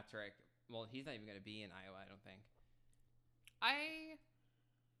 Deval Patrick. Well, he's not even going to be in Iowa, I don't think. I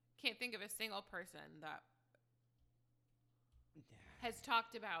can't think of a single person that has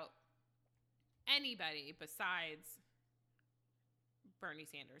talked about anybody besides Bernie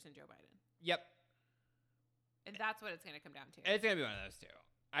Sanders and Joe Biden. Yep. And that's what it's going to come down to. It's going to be one of those two.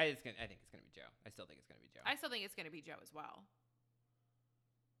 I think it's gonna be Joe. I still think it's gonna be Joe. I still think it's going to be Joe as well.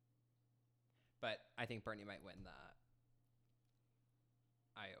 But I think Bernie might win the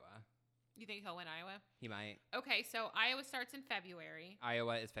Iowa. You think he'll win Iowa? He might. Okay, so Iowa starts in February.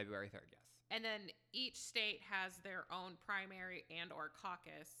 Iowa is February 3rd, yes. And then each state has their own primary and or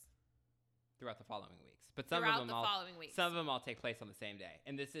caucus Throughout the following weeks. But throughout the following weeks. Some of them all take place on the same day.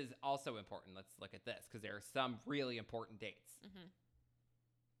 And this is also important. Let's look at this because there are some really important dates. Mm-hmm.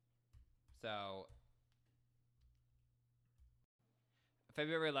 So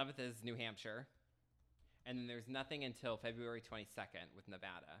February 11th is New Hampshire. And then there's nothing until February 22nd with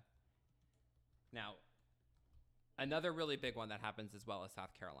Nevada. Now, another really big one that happens as well is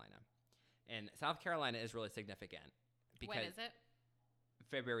South Carolina. And South Carolina is really significant. Because When is it?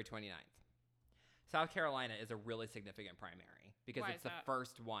 February 29th. South Carolina is a really significant primary because Why it's is the that?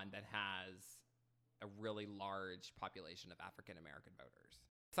 first one that has a really large population of African American voters.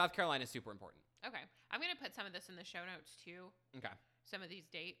 South Carolina is super important. Okay. I'm going to put some of this in the show notes too. Okay. Some of these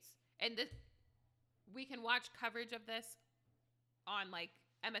dates. And this, we can watch coverage of this on like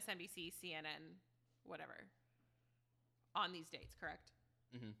MSNBC, CNN, whatever. On these dates, correct?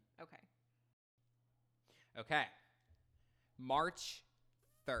 Mm-hmm. Okay. Okay. March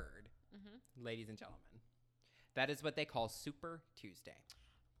 3rd, Mm-hmm. ladies and gentlemen. That is what they call Super Tuesday.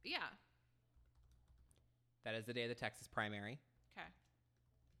 Yeah. That is the day of the Texas primary. Okay.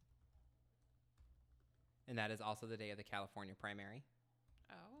 And that is also the day of the California primary.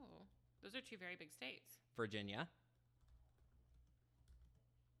 Oh, those are two very big states. Virginia.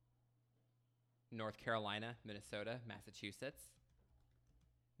 North Carolina, Minnesota, Massachusetts,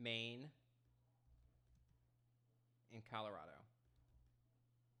 Maine, and Colorado.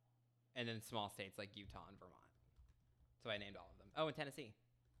 And then small states like Utah and Vermont. So I named all of them. Oh, and Tennessee.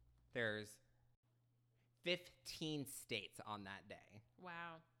 There's 15 states on that day.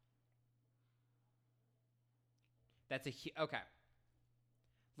 Wow. That's a okay.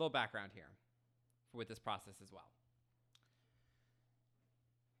 Little background here with this process as well.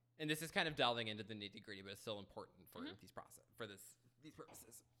 And this is kind of delving into the nitty-gritty, but it's still important for these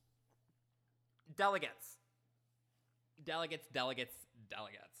purposes. Delegates.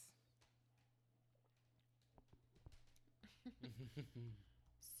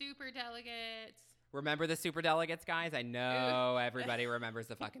 Super delegates. Remember the super delegates, guys? I know everybody remembers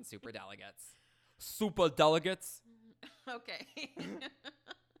the fucking super delegates. Super delegates. Okay.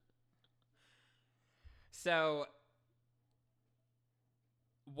 So,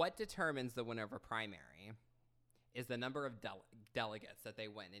 what determines the winner of a primary is the number of delegates that they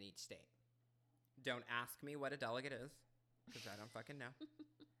win in each state. Don't ask me what a delegate is, because I don't fucking know.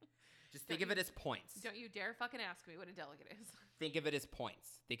 Just think of it as points. Don't you dare fucking ask me what a delegate is. Think of it as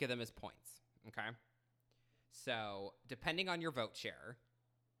points. Think of them as points, okay? So, depending on your vote share,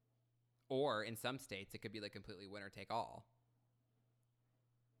 or in some states, it could be like completely winner take all,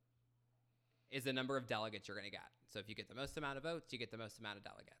 is the number of delegates you're going to get. So if you get the most amount of votes, you get the most amount of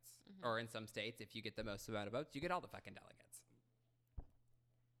delegates. Mm-hmm. Or in some states, if you get the most amount of votes, you get all the fucking delegates.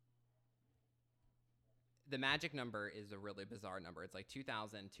 The magic number is a really bizarre number. It's like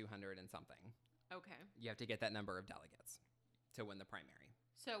 2,200 and something. Okay. You have to get that number of delegates to win the primary.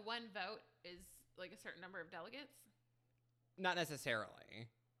 So one vote is like a certain number of delegates? Not necessarily.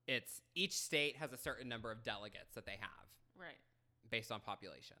 It's each state has a certain number of delegates that they have. Right. Based on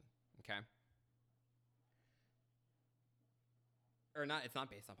population. Okay? Or not, it's not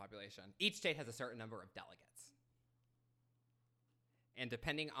based on population. Each state has a certain number of delegates. And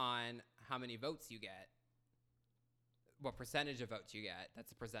depending on how many votes you get, what percentage of votes you get, that's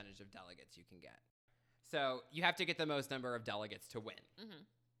the percentage of delegates you can get. So you have to get the most number of delegates to win.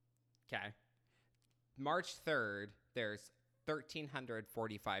 Mm-hmm. Okay. March 3rd, there's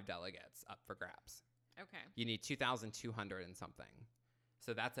 1,345 delegates up for grabs. Okay. You need 2,200 and something.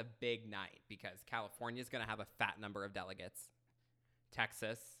 So that's a big night because California's going to have a fat number of delegates.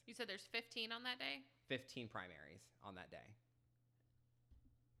 Texas. You said there's 15 on that day? 15 primaries on that day.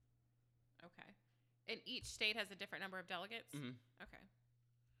 Okay. And each state has a different number of delegates? Mm-hmm. Okay.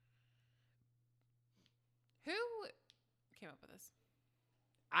 Who came up with this?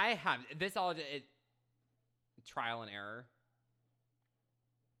 I have this all trial and error.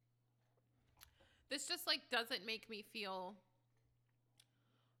 This just like doesn't make me feel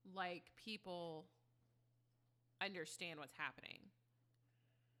like people understand what's happening.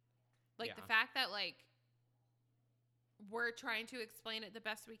 Like the fact that like we're trying to explain it the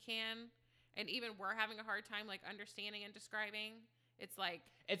best we can, and even we're having a hard time like understanding and describing. It's like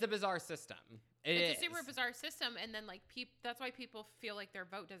it's a bizarre system. It's a super bizarre system, and then like that's why people feel like their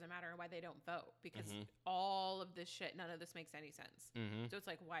vote doesn't matter and why they don't vote, because all of this shit, none of this makes any sense. So it's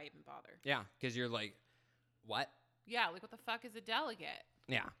like, why even bother? Yeah, because you're like, what? Yeah, like what the fuck is a delegate?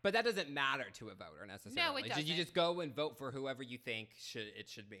 Yeah, but that doesn't matter to a voter necessarily. No, it doesn't. You just go and vote for whoever you think it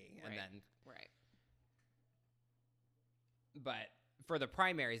should be, and then right. But for the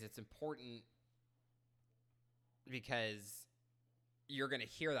primaries, it's important because you're going to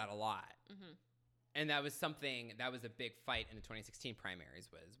hear that a lot. And that was a big fight in the 2016 primaries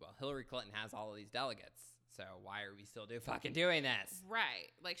was, well, Hillary Clinton has all of these delegates, so why are we still fucking doing this? Right.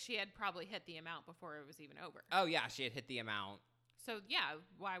 Like, she had probably hit the amount before it was even over. Oh, yeah, she had hit the amount. So, yeah,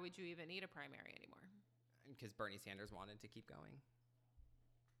 why would you even need a primary anymore? Because Bernie Sanders wanted to keep going.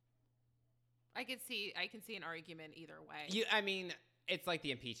 I can see an argument either way. I mean, it's like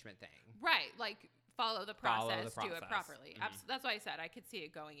the impeachment thing. Right. Like, follow the process, do it properly. Mm-hmm. That's why I said I could see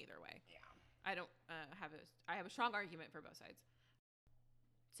it going either way. Yeah. I don't I have a strong argument for both sides.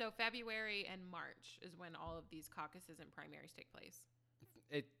 So February and March is when all of these caucuses and primaries take place.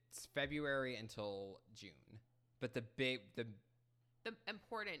 It's February until June. But the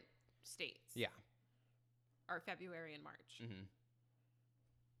important states are February and March. Mm-hmm.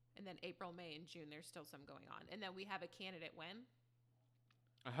 And then April, May, and June, there's still some going on. And then we have a candidate when?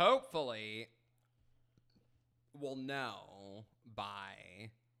 Hopefully, we'll know by,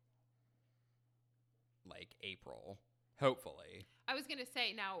 like, April. Hopefully. I was going to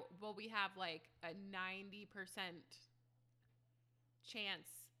say, now, will we have, like, a 90% chance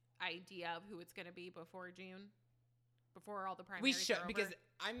idea of who it's going to be before June? Before all the primaries We should, are over? because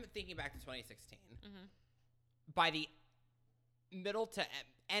I'm thinking back to 2016. By the middle to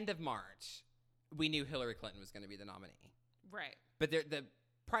end of March, we knew Hillary Clinton was going to be the nominee. Right. But the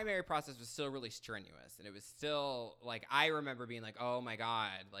primary process was still really strenuous, and it was still, like, I remember being like, oh my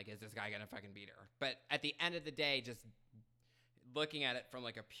God, like, is this guy going to fucking beat her? But at the end of the day, just looking at it from,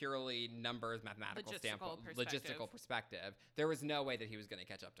 like, a purely numbers, mathematical logistical perspective, there was no way that he was going to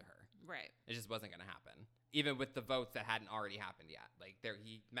catch up to her. Right. It just wasn't going to happen. Even with the votes that hadn't already happened yet. Like,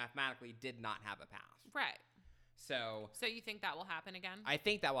 he mathematically did not have a path. Right. So you think that will happen again? I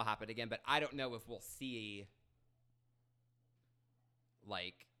think that will happen again, but I don't know if we'll see,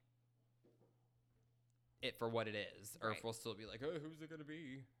 like, it for what it is, or if we'll still be like, oh, who's it going to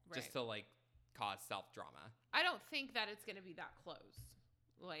be? Right. Just to, like, cause self-drama. I don't think that it's going to be that close.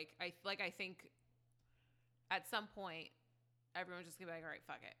 I think at some point, everyone's just going to be like, all right,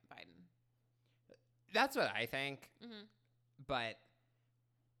 fuck it, Biden. That's what I think. Mm-hmm. But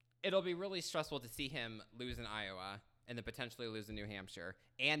it'll be really stressful to see him lose in Iowa and then potentially lose in New Hampshire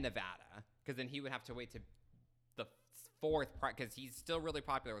and Nevada, because then he would have to wait to the fourth, because he's still really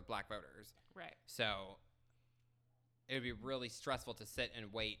popular with black voters. Right. So it would be really stressful to sit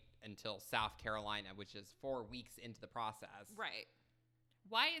and wait until South Carolina, which is 4 weeks into the process. Right.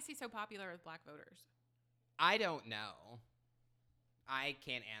 Why is he so popular with black voters? I don't know. I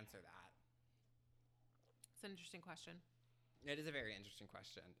can't answer that. It's an interesting question. It is a very interesting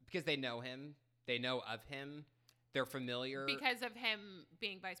question. Because they know him. They know of him. They're familiar. Because of him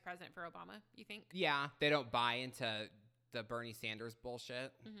being vice president for Obama, you think? Yeah. They don't buy into the Bernie Sanders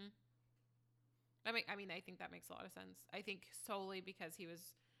bullshit. Mm-hmm. I mean, I think that makes a lot of sense. I think solely because he was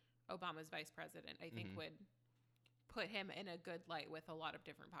Obama's vice president, I think would put him in a good light with a lot of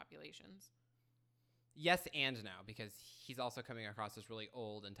different populations. Yes and no, because he's also coming across as really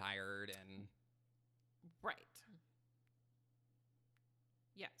old and tired and... Right.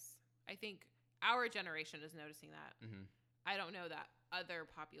 Yes. I think our generation is noticing that. Mm-hmm. I don't know that other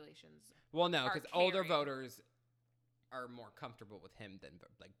populations. Well, no, because older voters are more comfortable with him than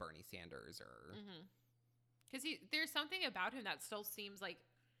like Bernie Sanders or... Because there's something about him that still seems like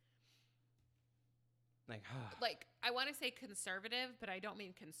I want to say conservative, but I don't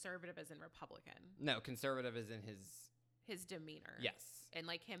mean conservative as in Republican. No, conservative is in his demeanor. Yes. And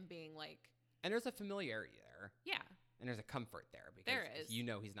like him being like... And there's a familiarity there. Yeah. And there's a comfort there because there is. You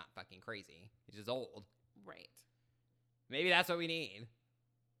know he's not fucking crazy. He's just old. Right. Maybe that's what we need.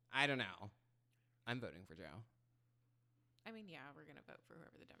 I don't know. I'm voting for Joe. I mean, yeah, we're going to vote for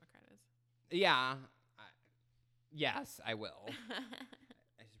whoever the Democrat is. Yeah. Yes, I will.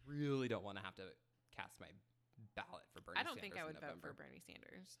 I just really don't want to have to cast my ballot for Bernie Sanders. I don't think I would vote for Bernie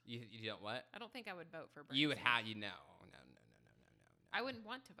Sanders. You don't what? I don't think I would vote for Bernie You would Sanders. have, no. I wouldn't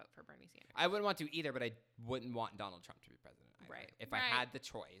want to vote for Bernie Sanders. I wouldn't want to either, but I wouldn't want Donald Trump to be president either. Right. If I had the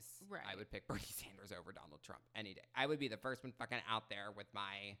choice, right. I would pick Bernie Sanders over Donald Trump any day. I would be the first one fucking out there with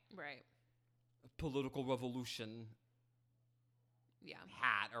my political revolution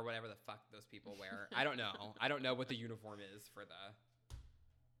hat or whatever the fuck those people wear. I don't know. I don't know what the uniform is for the...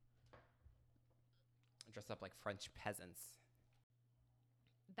 dress up like French peasants.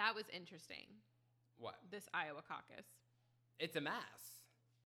 That was interesting. What? This Iowa caucus. It's a mess.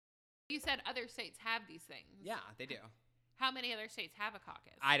 You said other states have these things. Yeah, they do. How many other states have a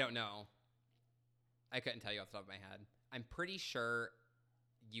caucus? I don't know. I couldn't tell you off the top of my head. I'm pretty sure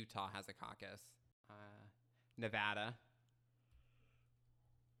Utah has a caucus. Nevada.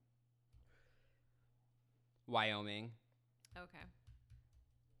 Wyoming. Okay.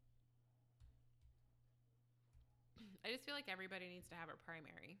 I just feel like everybody needs to have a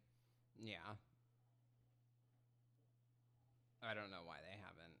primary. Yeah. I don't know why they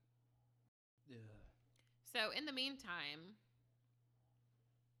haven't. Ugh. So in the meantime,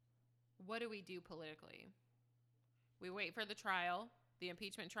 what do we do politically? We wait for the trial, the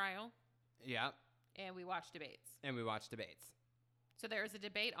impeachment trial, Yep. and we watch debates. And we watch debates. So there was a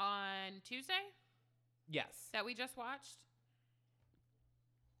debate on Tuesday Yes. that we just watched.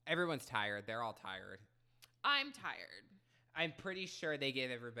 Everyone's tired. They're all tired. I'm tired. I'm pretty sure they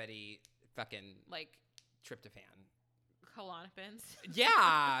gave everybody fucking Like tryptophan. Klonopins.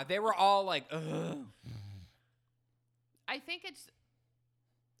 Yeah. They were all like, ugh. I think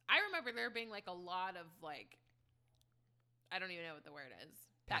I remember there being like a lot of like, I don't even know what the word is.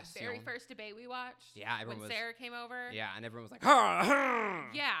 That very Passion. first debate we watched. Yeah, everyone when was- Sarah came over. Yeah, and everyone was like, ha, ha.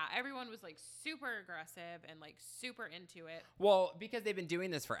 Yeah, everyone was like super aggressive and like super into it. Well, because they've been doing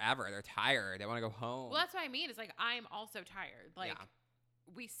this forever. They're tired. They want to go home. Well, that's what I mean. It's like I'm also tired. Like Yeah.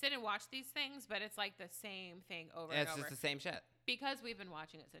 we sit and watch these things, but it's like the same thing over It's and over just the same shit. because we've been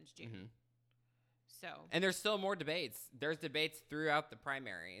watching it since June. Mhm. So And there's still more debates. There's debates throughout the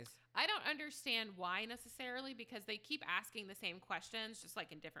primaries. I don't understand why necessarily because they keep asking the same questions, just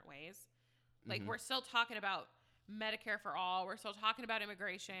like in different ways. Like Mhm. we're still talking about Medicare for all. We're still talking about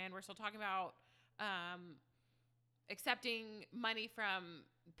immigration. We're still talking about accepting money from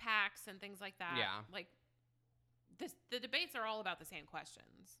PACs and things like that. Yeah. Like the debates are all about the same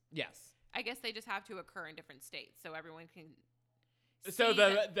questions. Yes. I guess they just have to occur in different states so everyone can. So see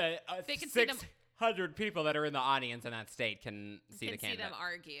that- the they can see them- 600 people that are in the audience in that state can see the can see candidate. them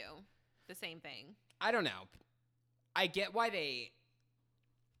argue the same thing. I don't know. I get why they.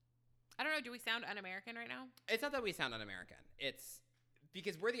 I don't know. Do we sound un-American right now? It's not that we sound un-American. It's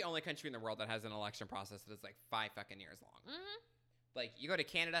because we're the only country in the world that has an election process that is like 5 fucking years long. Mm-hmm. Like you go to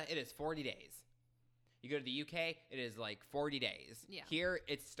Canada, it is 40 days. You go to the UK, it is like 40 days. Yeah. Here,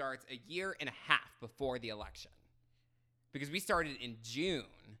 it starts a year and a half before the election. Because we started in June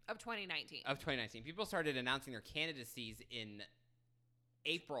Of 2019. of 2019. People started announcing their candidacies in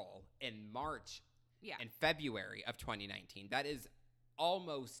April and March Yeah. and February of 2019. That is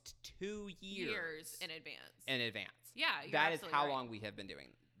almost 2 years in advance. in advance. Yeah, you're That is absolutely how right. long we have been doing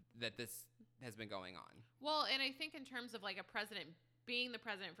that. This has been going on. Well, and I think in terms of like a president being the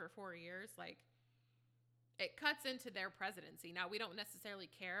president for 4 years, like it cuts into their presidency. Now we don't necessarily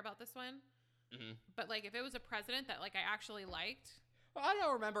care about this one, Mhm. but like if it was a president that like I actually liked, Well, I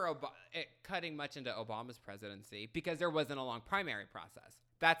don't remember it cutting much into Obama's presidency because there wasn't a long primary process.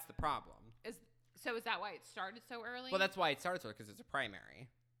 That's the problem. is that why it started so early? Well, that's why it started so because it's a primary.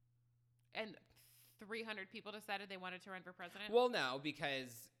 and 300 people decided they wanted to run for president. Well, no,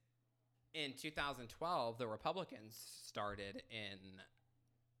 because in 2012, the Republicans started in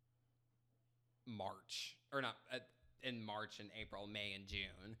March, or not, in March and April, May and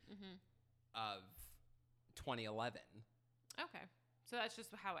June Mm-hmm. of 2011. Okay, so that's just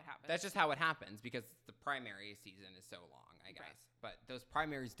how it happened. That's just how it happens because the primary season is so long, I guess. Right. But those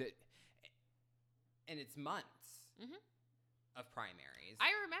primaries did, and it's months Mhm. of primaries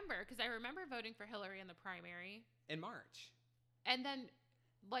I remember because I remember voting for Hillary in the primary. in March. And then,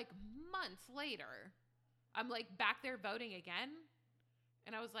 like, months later, I'm, like, back there voting again.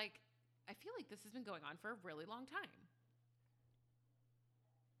 And I was like, I feel like this has been going on for a really long time.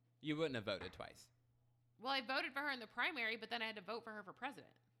 You wouldn't have voted twice. Well, I voted for her in the primary, but then I had to vote for her for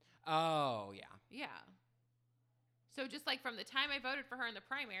president. Oh, yeah. Yeah. So just, like, from the time I voted for her in the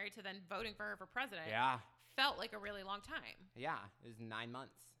primary to then voting for her for president Yeah. felt like a really long time. Yeah. It was 9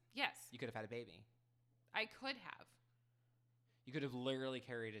 months. Yes, You could have had a baby. I could have. You could have literally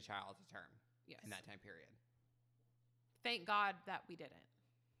carried a child to term Yes. in that time period. Thank God that we didn't.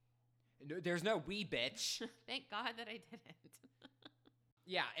 No, there's no we, bitch. Thank God that I didn't.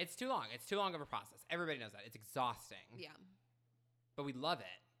 Yeah, it's too long. It's too long of a process. Everybody knows that. It's exhausting. Yeah. But we love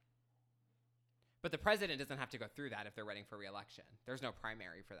it. But the president doesn't have to go through that if they're running for re-election. There's no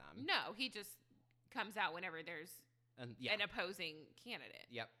primary for them. No, he just comes out whenever there's And yeah. an opposing candidate,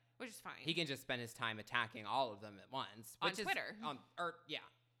 Yep. which is fine. He can just spend his time attacking all of them at once. On Which is, Twitter. Yeah.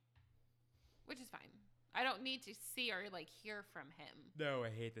 Which is fine. I don't need to see or like hear from him. No, I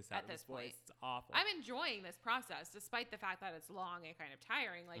hate the sound At of his this point. voice. It's awful. I'm enjoying this process, despite the fact that it's long and kind of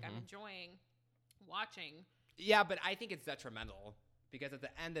tiring. Like I'm enjoying watching. Yeah, but I think it's detrimental because at the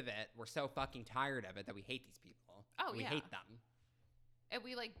end of it, we're so fucking tired of it that we hate these people. Oh, we yeah. hate them. And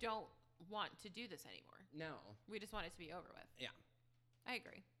we like don't want to do this anymore. No. We just want it to be over with. Yeah. I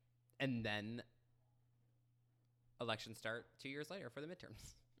agree. And then elections start 2 years later for the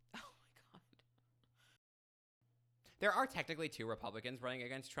midterms. Oh my God. There are technically 2 Republicans running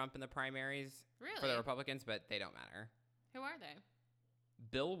against Trump in the primaries Really? for the Republicans, but they don't matter. Who are they?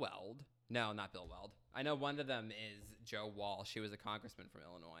 Bill Weld. No, not Bill Weld. I know one of them is Joe Walsh. She was a congressman from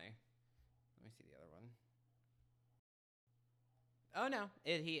Illinois. Let me see the other one. Oh, no.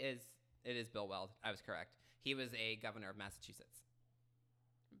 It is Bill Weld. I was correct. He was a governor of Massachusetts.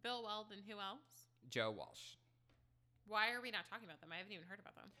 Bill Weld and who else? Joe Walsh. Why are we not talking about them? I haven't even heard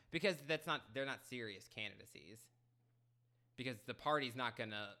about them. Because they're not serious candidacies. Because the party's not going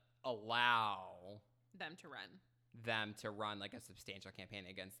to allow Them to run like a substantial campaign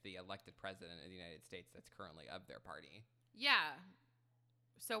against the elected president of the United States that's currently of their party. Yeah.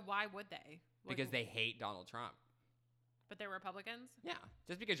 So why would they? Because they hate Donald Trump. But they're Republicans? Yeah.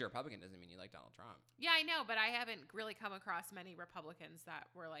 Just because you're a Republican doesn't mean you like Donald Trump. Yeah, I know, but I haven't really come across many Republicans that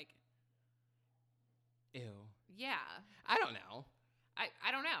were like, ew. Yeah. I don't know.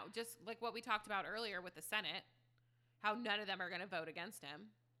 I don't know. Just like what we talked about earlier with the Senate, how none of them are going to vote against him.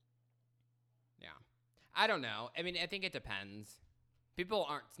 Yeah. I don't know. I mean, I think it depends. People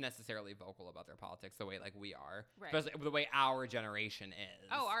aren't necessarily vocal about their politics the way like we are. Right. Especially the way our generation is.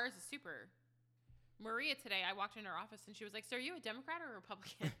 Oh, ours is super. Maria today, I walked in her office and she was like, "So are you a Democrat or a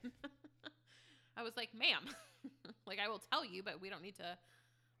Republican?" I was like, "Ma'am, like I will tell you, but we don't need to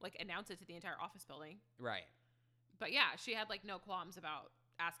like announce it to the entire office building." Right. But yeah, she had like no qualms about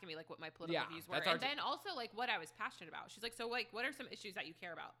asking me like what my political views were, and then also like what I was passionate about. She's like, "So like, what are some issues that you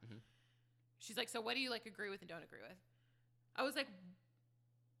care about?" Mm-hmm. She's like, "So what do you like agree with and don't agree with?" I was like,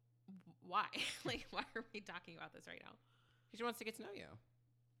 "Why? Like, why are we talking about this right now?" She wants to get to know you.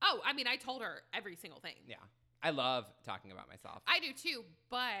 Oh, I mean, I told her every single thing. Yeah. I love talking about myself. I do too,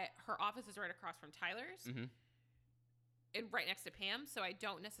 but her office is right across from Tyler's and right next to Pam, so I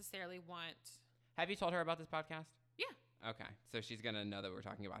don't necessarily want... Have you told her about this podcast? Yeah. Okay. So she's going to know that we're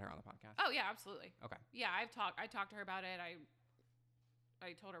talking about her on the podcast? Oh, yeah, absolutely. Okay. Yeah, I talked to her about it.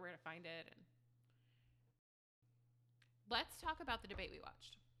 I told her where to find it. And let's talk about the debate we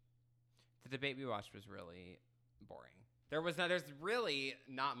watched. The debate we watched was really boring. There's really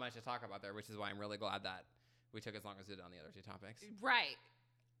not much to talk about there, which is why I'm really glad that we took as long as we did on the other two topics. Right.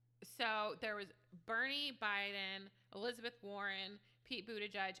 So there was Bernie, Biden, Elizabeth Warren, Pete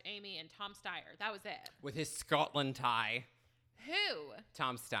Buttigieg, Amy, and Tom Steyer. That was it. With his Scotland tie. Who?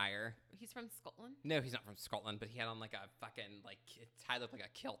 Tom Steyer. He's from Scotland? No, he's not from Scotland, but he had on like a fucking tie looked like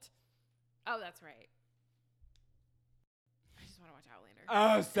a kilt. Oh, that's right. I just want to watch Outlander.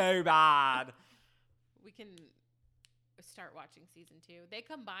 Oh, so bad. We can start watching season 2. They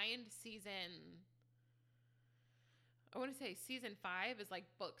combined season 5 is like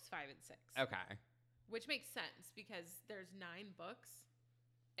books 5 and 6. Okay. Which makes sense because there's 9 books.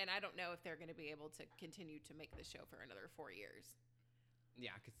 And I don't know if they're going to be able to continue to make the show for another 4 years.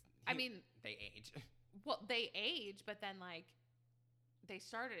 Yeah, because they age. Well, they age, but then like they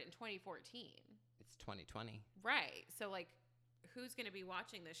started in 2014. It's 2020. Right. So like who's going to be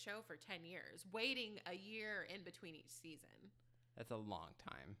watching this show for 10 years, waiting a year in between each season? That's a long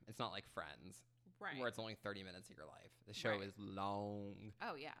time. It's not like Friends. Right. Where it's only 30 minutes of your life. The show is long.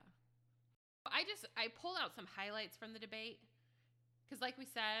 Oh, yeah. I pulled out some highlights from the debate. Because like we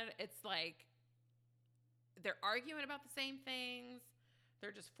said, it's like they're arguing about the same things.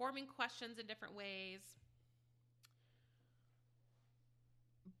 They're just forming questions in different ways.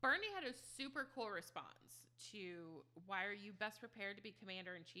 Bernie had a super cool response to why are you best prepared to be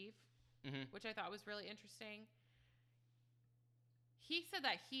commander-in-chief, which I thought was really interesting. He said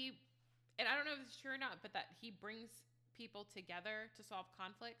that and I don't know if it's true or not, but that he brings people together to solve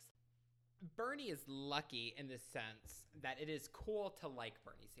conflicts. Bernie is lucky in the sense that it is cool to like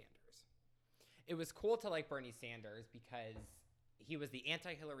Bernie Sanders. It was cool to like Bernie Sanders because he was the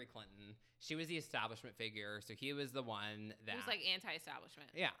anti-Hillary Clinton. She was the establishment figure, so he was the one that... He was like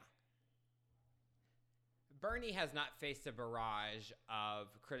anti-establishment. Yeah. Bernie has not faced a barrage of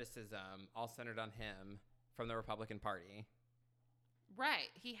criticism all centered on him from the Republican Party.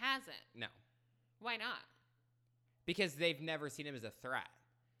 Right. He hasn't. No. Why not? Because they've never seen him as a threat.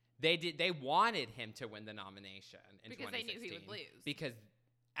 They wanted him to win the nomination in 2016. Because they knew he would lose. Because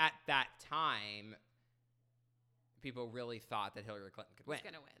at that time, people really thought that Hillary Clinton could win. He's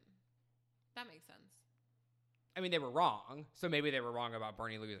going to win. That makes sense. I mean, they were wrong, so maybe they were wrong about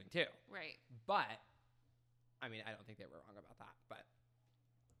Bernie losing too. Right. But, I mean, I don't think they were wrong about that. But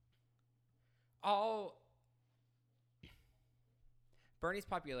Bernie's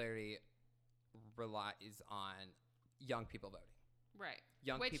popularity relies on young people voting. Right.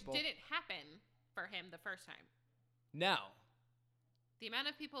 Young Which people didn't happen for him the first time. No. The amount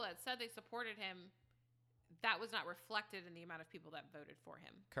of people that said they supported him, that was not reflected in the amount of people that voted for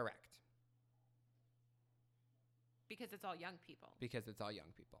him. Correct. Because it's all young people. Because it's all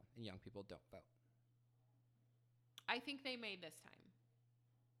young people, and young people don't vote. I think they may this time.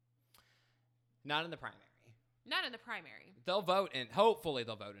 Not in the primary. Not in the primary. They'll vote, and hopefully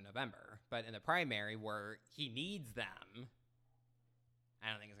they'll vote in November. But in the primary, where he needs them, I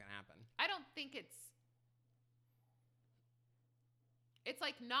don't think it's going to happen. I don't think it's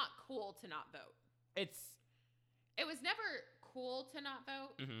like not cool to not vote. It was never cool to not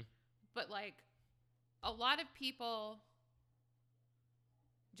vote, but like a lot of people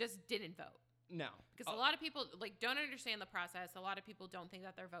just didn't vote. No. Because a lot of people like don't understand the process. A lot of people don't think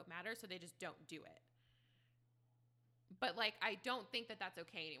that their vote matters, so they just don't do it. But like I don't think that that's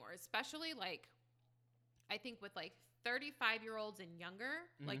okay anymore, especially like I think with like 35-year-olds and younger,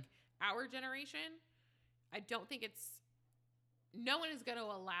 like our generation, I don't think no one is going to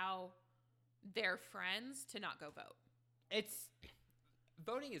allow their friends to not go vote.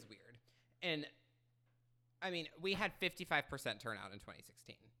 Voting is weird. And I mean, we had 55% turnout in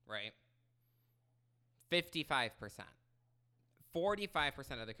 2016, right? 55%.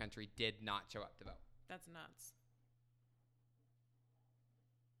 45% of the country did not show up to vote. That's nuts.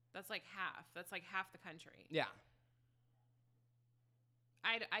 That's like half. That's like half the country. Yeah.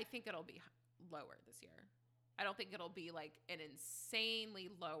 I think it'll be lower this year. I don't think it'll be like an insanely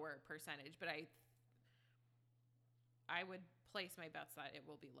lower percentage, but I would place my bets that it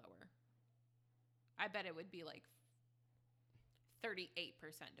will be lower. I bet it would be like 38%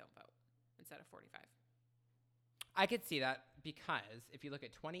 don't vote instead of 45. I could see that because if you look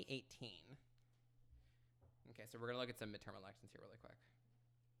at 2018. Okay, so we're going to look at some midterm elections here really quick.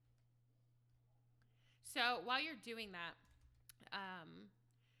 So while you're doing that,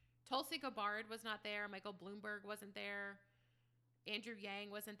 Tulsi Gabbard was not there. Michael Bloomberg wasn't there. Andrew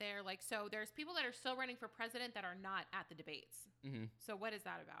Yang wasn't there. Like, so there's people that are still running for president that are not at the debates. So what is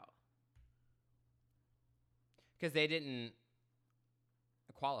that about? Because they didn't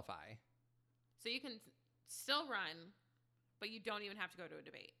qualify. So you can still run, but you don't even have to go to a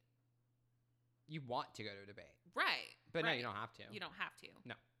debate. You want to go to a debate. Right. But no, you don't have to. You don't have to.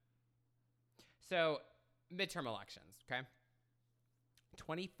 No. So, midterm elections, okay?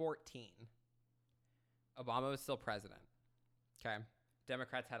 2014, Obama was still president, okay?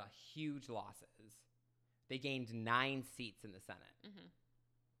 Democrats had huge losses. They gained 9 seats in the Senate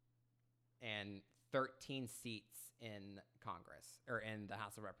and 13 seats in Congress, or in the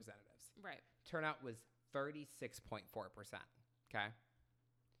House of Representatives. Right. Turnout was 36.4%, okay?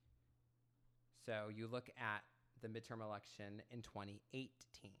 So you look at the midterm election in 2018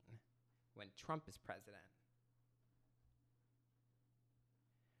 when Trump is president.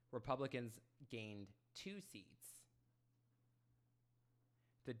 Republicans gained 2 seats.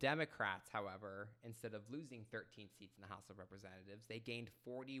 The Democrats, however, instead of losing 13 seats in the House of Representatives, they gained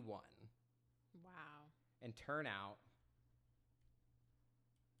 41. Wow. And turnout,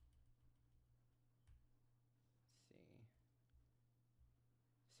 let's see.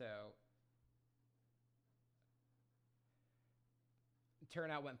 So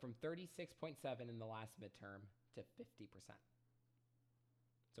turnout went from 36.7 in the last midterm to 50%.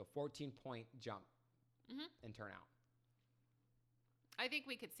 So 14-point jump in turnout. I think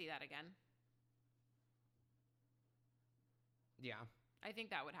we could see that again. Yeah. I think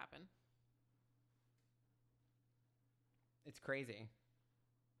that would happen. It's crazy.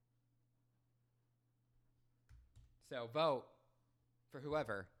 So vote for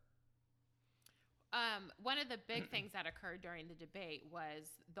whoever. One of the big things that occurred during the debate was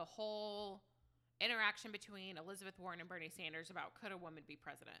the whole interaction between Elizabeth Warren and Bernie Sanders about could a woman be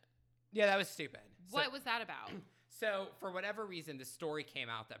president? Yeah, that was stupid. What was that about? So, for whatever reason, the story came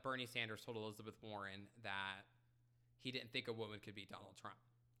out that Bernie Sanders told Elizabeth Warren that he didn't think a woman could beat Donald Trump.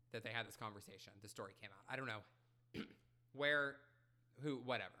 That they had this conversation. The story came out. I don't know where, who,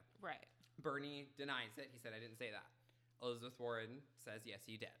 whatever. Right. Bernie denies it. He said, I didn't say that. Elizabeth Warren says, yes,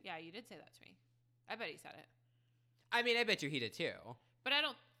 you did. Yeah, you did say that to me. I bet he said it. I mean, I bet you he did too. But I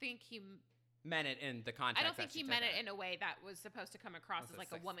don't think he meant it in the context. I don't think he meant it in a way that was supposed to come across as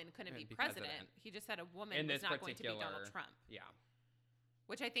like a woman couldn't be president. He just said a woman was not going to be Donald Trump. Yeah.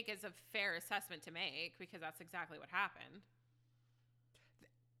 Which I think is a fair assessment to make because that's exactly what happened.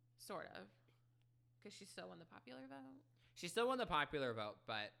 Sort of. Because she still won the popular vote? She still won the popular vote,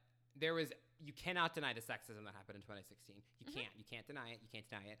 but you cannot deny the sexism that happened in 2016. You can't deny it. You can't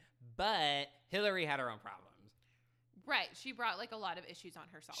deny it. But Hillary had her own problems. Right. She brought like a lot of issues on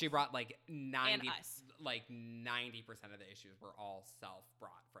herself. She brought like 90% And us. like 90% of the issues were all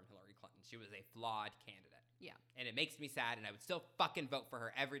self-brought from Hillary Clinton. She was a flawed candidate. Yeah. And it makes me sad, and I would still fucking vote for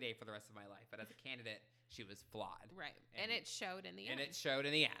her every day for the rest of my life. But as a candidate, she was flawed. Right. And it showed in the end. And it showed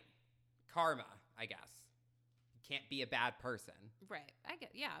in the end. Karma, I guess. You can't be a bad person. Right.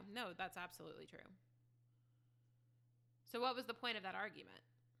 Yeah. No, that's absolutely true. So what was the point of that argument?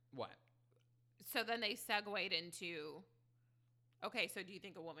 What? So then they segued into, okay, so do you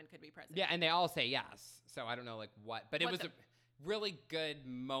think a woman could be president? Yeah, and they all say yes. So I don't know like what. But it What was a really good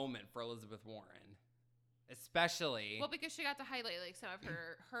moment for Elizabeth Warren. Especially. Well, because she got to highlight like some of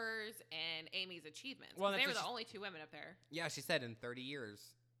hers and Amy's achievements. Well, They were the only two women up there. Yeah, she said in 30 years,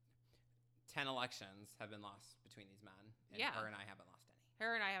 10 elections have been lost between these men. And Yeah. her and I haven't lost any.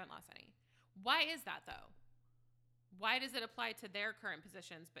 Her and I haven't lost any. Why is that, though? Why does it apply to their current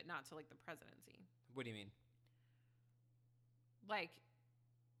positions but not to, like, the presidency? What do you mean? Like,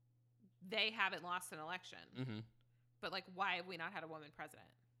 they haven't lost an election. Mm-hmm. But, like, why have we not had a woman president?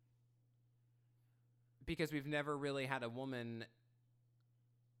 Because we've never really had a woman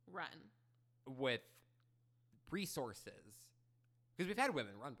Run. with resources. Because we've had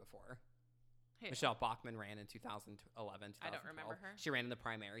women run before. Who? Michelle Bachmann ran in 2011, 2012. I don't remember her. She ran in the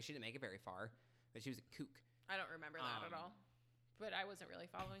primary. She didn't make it very far, but she was a kook. I don't remember that at all. But I wasn't really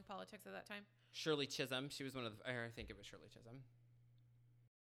following politics at that time. Shirley Chisholm. She was one of the, I think it was Shirley Chisholm.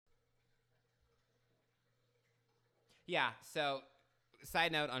 Yeah, so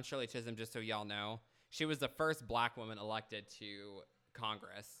side note on Shirley Chisholm, just so y'all know, she was the first black woman elected to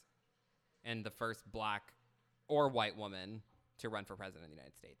Congress and the first black or white woman to run for president of the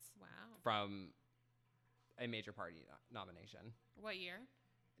United States. Wow. From a major party nomination. What year?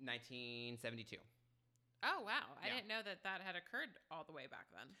 1972. Oh, wow. I Yeah. didn't know that had occurred all the way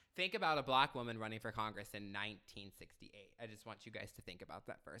back then. Think about a black woman running for Congress in 1968. I just want you guys to think about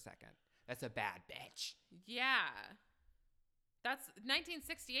that for a second. That's a bad bitch. Yeah. That's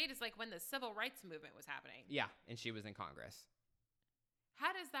 1968 is like when the civil rights movement was happening. Yeah, and she was in Congress.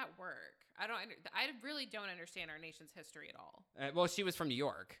 How does that work? I really don't understand our nation's history at all. Well, she was from New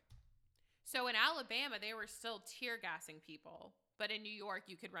York. So in Alabama, they were still tear gassing people, but in New York,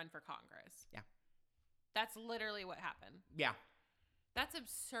 you could run for Congress. Yeah. That's literally what happened. Yeah, That's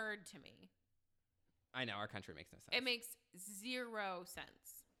absurd to me. I know. Our country makes no sense. It makes zero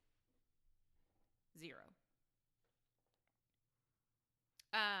sense. Zero.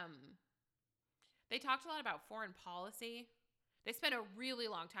 They talked a lot about foreign policy. They spent a really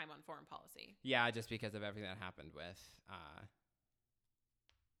long time on foreign policy. Yeah, just because of everything that happened with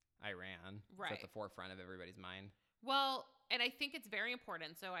Iran. Right. It's at the forefront of everybody's mind. Well, and I think it's very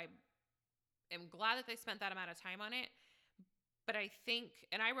important. So I am glad that they spent that amount of time on it. But I think,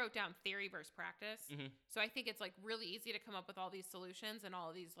 and I wrote down theory versus practice. Mm-hmm. So I think it's like really easy to come up with all these solutions and all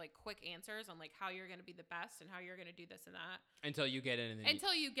of these like quick answers on like how you're going to be the best and how you're going to do this and that. Until you get in. And then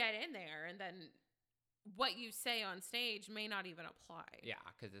Until you get in there, and then what you say on stage may not even apply. Yeah,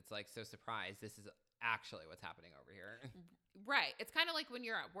 because it's like, so surprised. This is actually what's happening over here. Right. It's kind of like when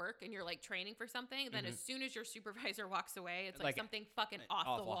you're at work and you're like training for something. Then Mhm. as soon as your supervisor walks away, it's Like, like something fucking off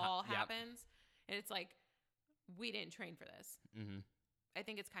the awful wall yep. happens. And it's like, we didn't train for this. Mm-hmm. I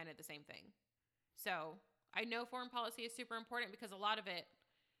think it's kind of the same thing. So I know foreign policy is super important because a lot of it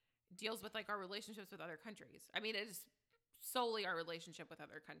deals with like our relationships with other countries. I mean, it is solely our relationship with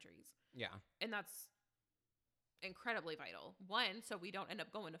other countries. Yeah. And that's incredibly vital. One, so we don't end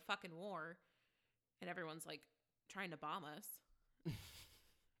up going to fucking war and everyone's like trying to bomb us.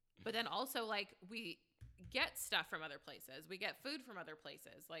 But then also like we get stuff from other places. We get food from other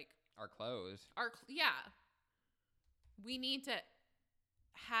places. Like Our clothes. we need to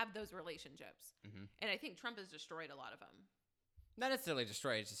have those relationships. Mm-hmm. And I think Trump has destroyed a lot of them. Not necessarily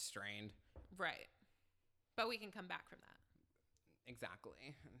destroyed, just strained. Right. But we can come back from that.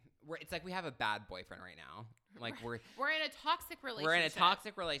 Exactly. It's like we have a bad boyfriend right now. Like We're in a toxic relationship. we're in a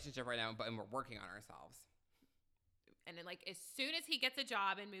toxic relationship right now, and we're working on ourselves. And then like as soon as he gets a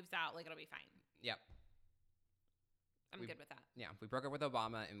job and moves out, like it'll be fine. Yep. I'm good with that. Yeah, we broke up with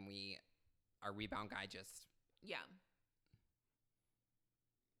Obama, and our rebound guy just Yeah.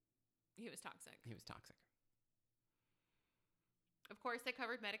 He was toxic. he was toxic. Of course, they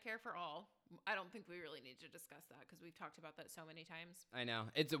covered Medicare for all. I don't think we really need to discuss that because we've talked about that so many times. I know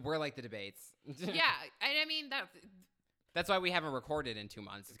we're like the debates. Yeah, I mean That's why we haven't recorded in 2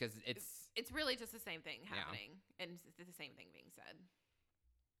 months, because it's really just the same thing happening and it's the same thing being said.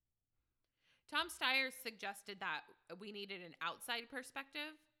 Tom Steyer suggested that we needed an outside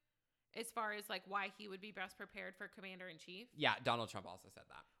perspective as far as like why he would be best prepared for commander-in-chief. Yeah, Donald Trump also said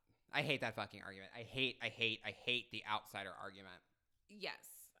that. I hate that fucking argument. I hate the outsider argument.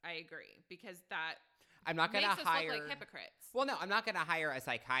 Yes, I agree, because that I'm not going to makes us hire look like hypocrites. Well, no, I'm not going to hire a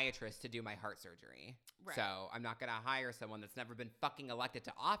psychiatrist to do my heart surgery. Right. So I'm not going to hire someone that's never been fucking elected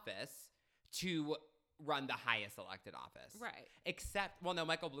to office to run the highest elected office. Right. Except, well, no,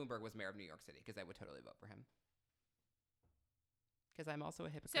 Michael Bloomberg was mayor of New York City because I would totally vote for him. Because I'm also a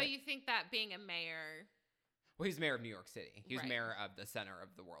hypocrite. So you think that being a mayor... Well, he's mayor of New York City. He was Right. mayor of the center of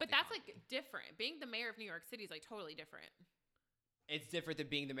the world. But that's like different. Being the mayor of New York City is like totally different. It's different than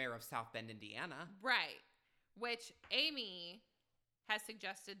being the mayor of South Bend, Indiana. Right. Which Amy has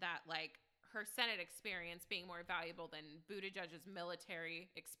suggested that like her Senate experience being more valuable than Buttigieg's military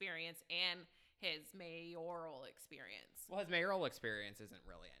experience and his mayoral experience. Well, his mayoral experience isn't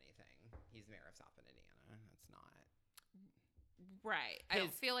really anything. He's mayor of South Bend, Indiana. That's not. Right. I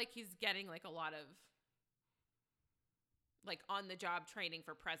don't feel like he's getting like a lot of like on the job training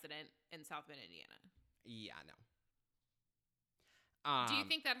for president in South Bend, Indiana. Yeah, no. Do you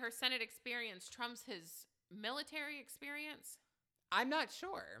think that her Senate experience trumps his military experience? I'm not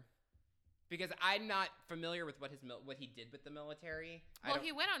sure. Because I'm not familiar with what he did with the military. Well,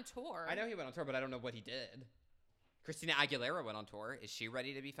 he went on tour. I know he went on tour, but I don't know what he did. Christina Aguilera went on tour. Is she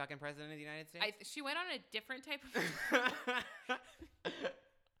ready to be fucking president of the United States? She went on a different type of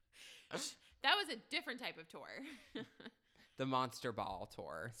That was a different type of tour. The Monster Ball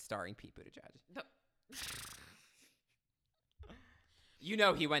tour starring Pete Buttigieg. You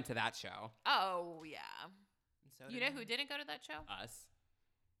know he went to that show. Oh, yeah. So you know who didn't go to that show? Us.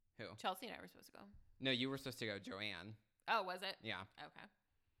 Who? Chelsea and I were supposed to go. No, you were supposed to go, Joanne. Oh, was it? Yeah. Okay.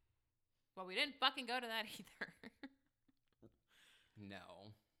 Well, we didn't fucking go to that either.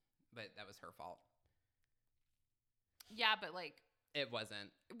 No. But that was her fault. Yeah, but like... It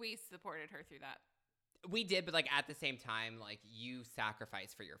wasn't. We supported her through that. We did, but like at the same time, like you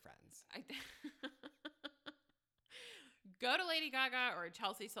sacrifice for your friends. Go to Lady Gaga or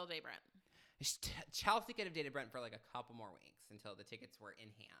Chelsea still date Brent? Chelsea could have dated Brent for like a couple more weeks until the tickets were in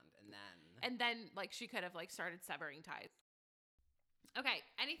hand, and then like she could have like started severing ties. Okay,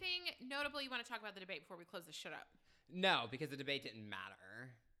 anything notable you want to talk about the debate before we close this shit up? No, because the debate didn't matter.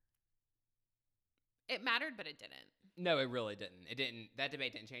 It mattered, but it didn't. No, it really didn't. It didn't. That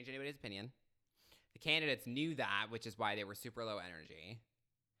debate didn't change anybody's opinion. The candidates knew that, which is why they were super low energy.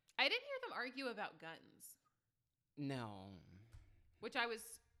 I didn't hear them argue about guns. No. Which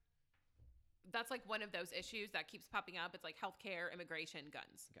that's like one of those issues that keeps popping up. It's like healthcare, immigration,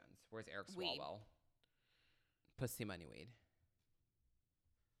 guns. Where's Eric Weed. Swalwell? Pussy money weed.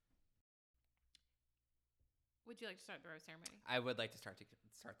 Would you like to start the rose ceremony? I would like to start the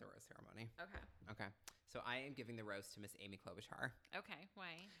rose ceremony. Okay. Okay. So I am giving the rose to Miss Amy Klobuchar. Okay.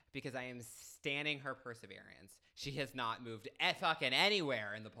 Why? Because I am standing her perseverance. She has not moved fucking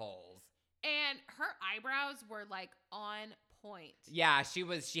anywhere in the polls. And her eyebrows were like on point. Yeah,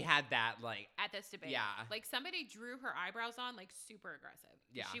 she had that like at this debate. Yeah. Like somebody drew her eyebrows on like super aggressive.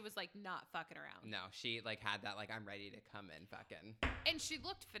 Yeah. She was like not fucking around. No, she like had that like I'm ready to come in fucking. And she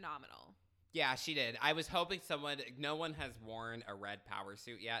looked phenomenal. Yeah, she did. I was hoping no one has worn a red power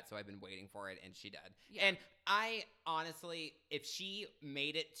suit yet, so I've been waiting for it, and she did. Yeah. And I honestly, if she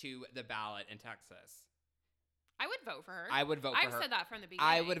made it to the ballot in Texas, I would vote for her. I would vote for her. I've said that from the beginning.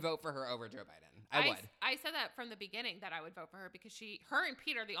 I would vote for her over Joe Biden. I would. I said that from the beginning that I would vote for her because her and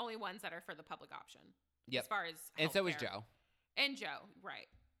Pete are the only ones that are for the public option. Yep. As far as and so is healthcare. Joe. And Joe, right.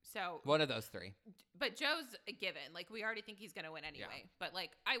 So one of those three. But Joe's a given. Like we already think he's gonna win anyway. Yeah. But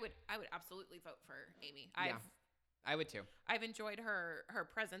like I would absolutely vote for Amy. Yeah. I would too. I've enjoyed her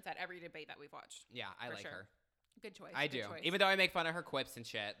presence at every debate that we've watched. Yeah, I like her. Good choice. I do. Even though I make fun of her quips and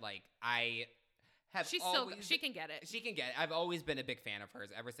shit, like I have she can get it. She can get it. I've always been a big fan of hers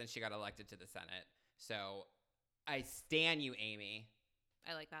ever since she got elected to the Senate. So I stan you, Amy.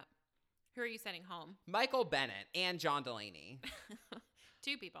 I like that. Who are you sending home? Michael Bennet and John Delaney.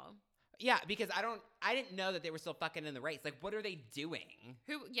 2 people. Yeah, because I didn't know that they were still fucking in the race. Like, what are they doing?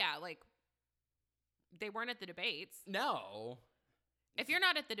 Like, they weren't at the debates. No. If you're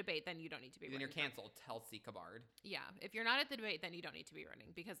not at the debate, then you don't need to be running. Then you're canceled, Tulsi Gabbard. Yeah. If you're not at the debate, then you don't need to be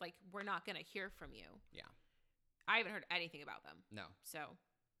running because, like, we're not going to hear from you. Yeah. I haven't heard anything about them. No. So,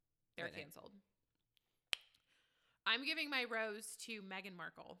 they're canceled. I'm giving my rose to Meghan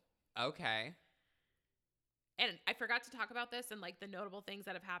Markle. Okay. And I forgot to talk about this and like the notable things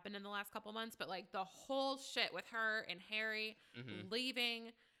that have happened in the last couple months, but like the whole shit with her and Harry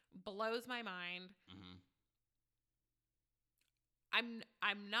leaving blows my mind.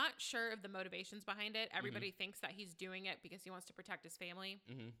 I'm not sure of the motivations behind it. Everybody thinks that he's doing it because he wants to protect his family.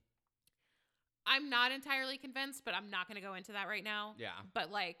 Mm-hmm. I'm not entirely convinced, but I'm not going to go into that right now. Yeah.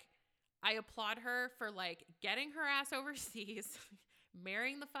 But like, I applaud her for like getting her ass overseas,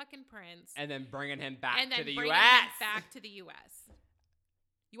 marrying the fucking prince, And then bringing him back and then to the bringing U.S. him back to the U.S.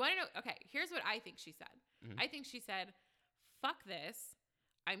 You want to know? Okay, here's what I think she said. Mhm. I think she said, "Fuck this.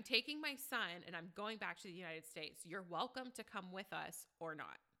 I'm taking my son and I'm going back to the United States. You're welcome to come with us or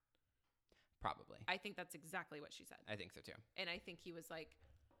not." Probably. I think that's exactly what she said. I think so too. And I think he was like,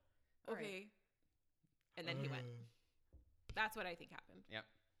 All okay. right. And then he went. That's what I think happened. Yep.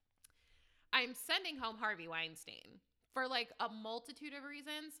 I'm sending home Harvey Weinstein for like a multitude of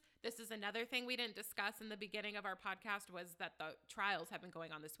reasons. This is another thing we didn't discuss in the beginning of our podcast was that the trials have been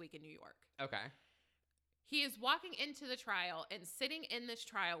going on this week in New York. Okay. He is walking into the trial and sitting in this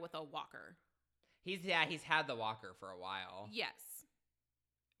trial with a walker. He's had the walker for a while. Yes.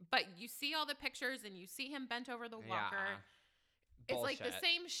 But you see all the pictures and you see him bent over the walker. Yeah. It's like the Bullshit.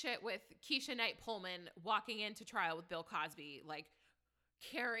 same shit with Keisha Knight Pullman walking into trial with Bill Cosby, like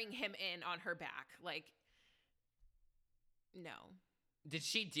carrying him in on her back. Like, no. Did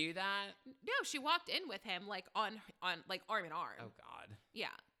she do that? No, she walked in with him like on like arm in arm. Oh God. Yeah.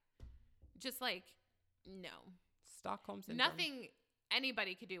 Just like, no. Stockholm syndrome. Nothing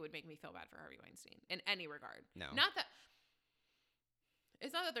anybody could do would make me feel bad for Harvey Weinstein in any regard. No.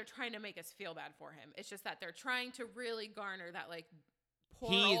 It's not that they're trying to make us feel bad for him. It's just that they're trying to really garner that like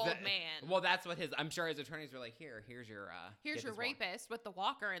poor old man. Well, that's what I'm sure his attorneys were like, here's your here's your rapist with the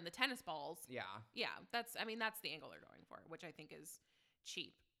walker and the tennis balls. Yeah. Yeah, that's the angle they're going for, which I think is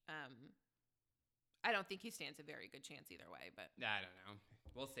cheap. I don't think he stands a very good chance either way, but I don't know.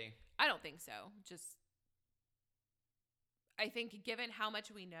 We'll see. I don't think so. Just I think given how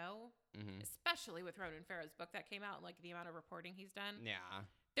much we know, especially with Ronan Farrow's book that came out and like the amount of reporting he's done, Yeah.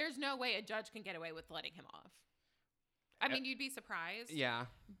 there's no way a judge can get away with letting him off. I mean, you'd be surprised. Yeah.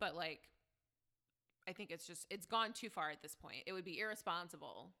 But like, I think it's gone too far at this point. It would be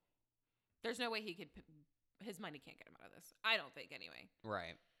irresponsible. There's no way his money can't get him out of this. I don't think anyway.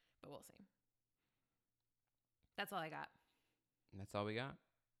 Right. But we'll see. That's all I got. That's all we got.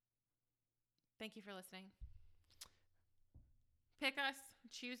 Thank you for listening. Pick us,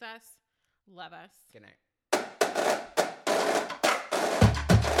 choose us, love us. Good night.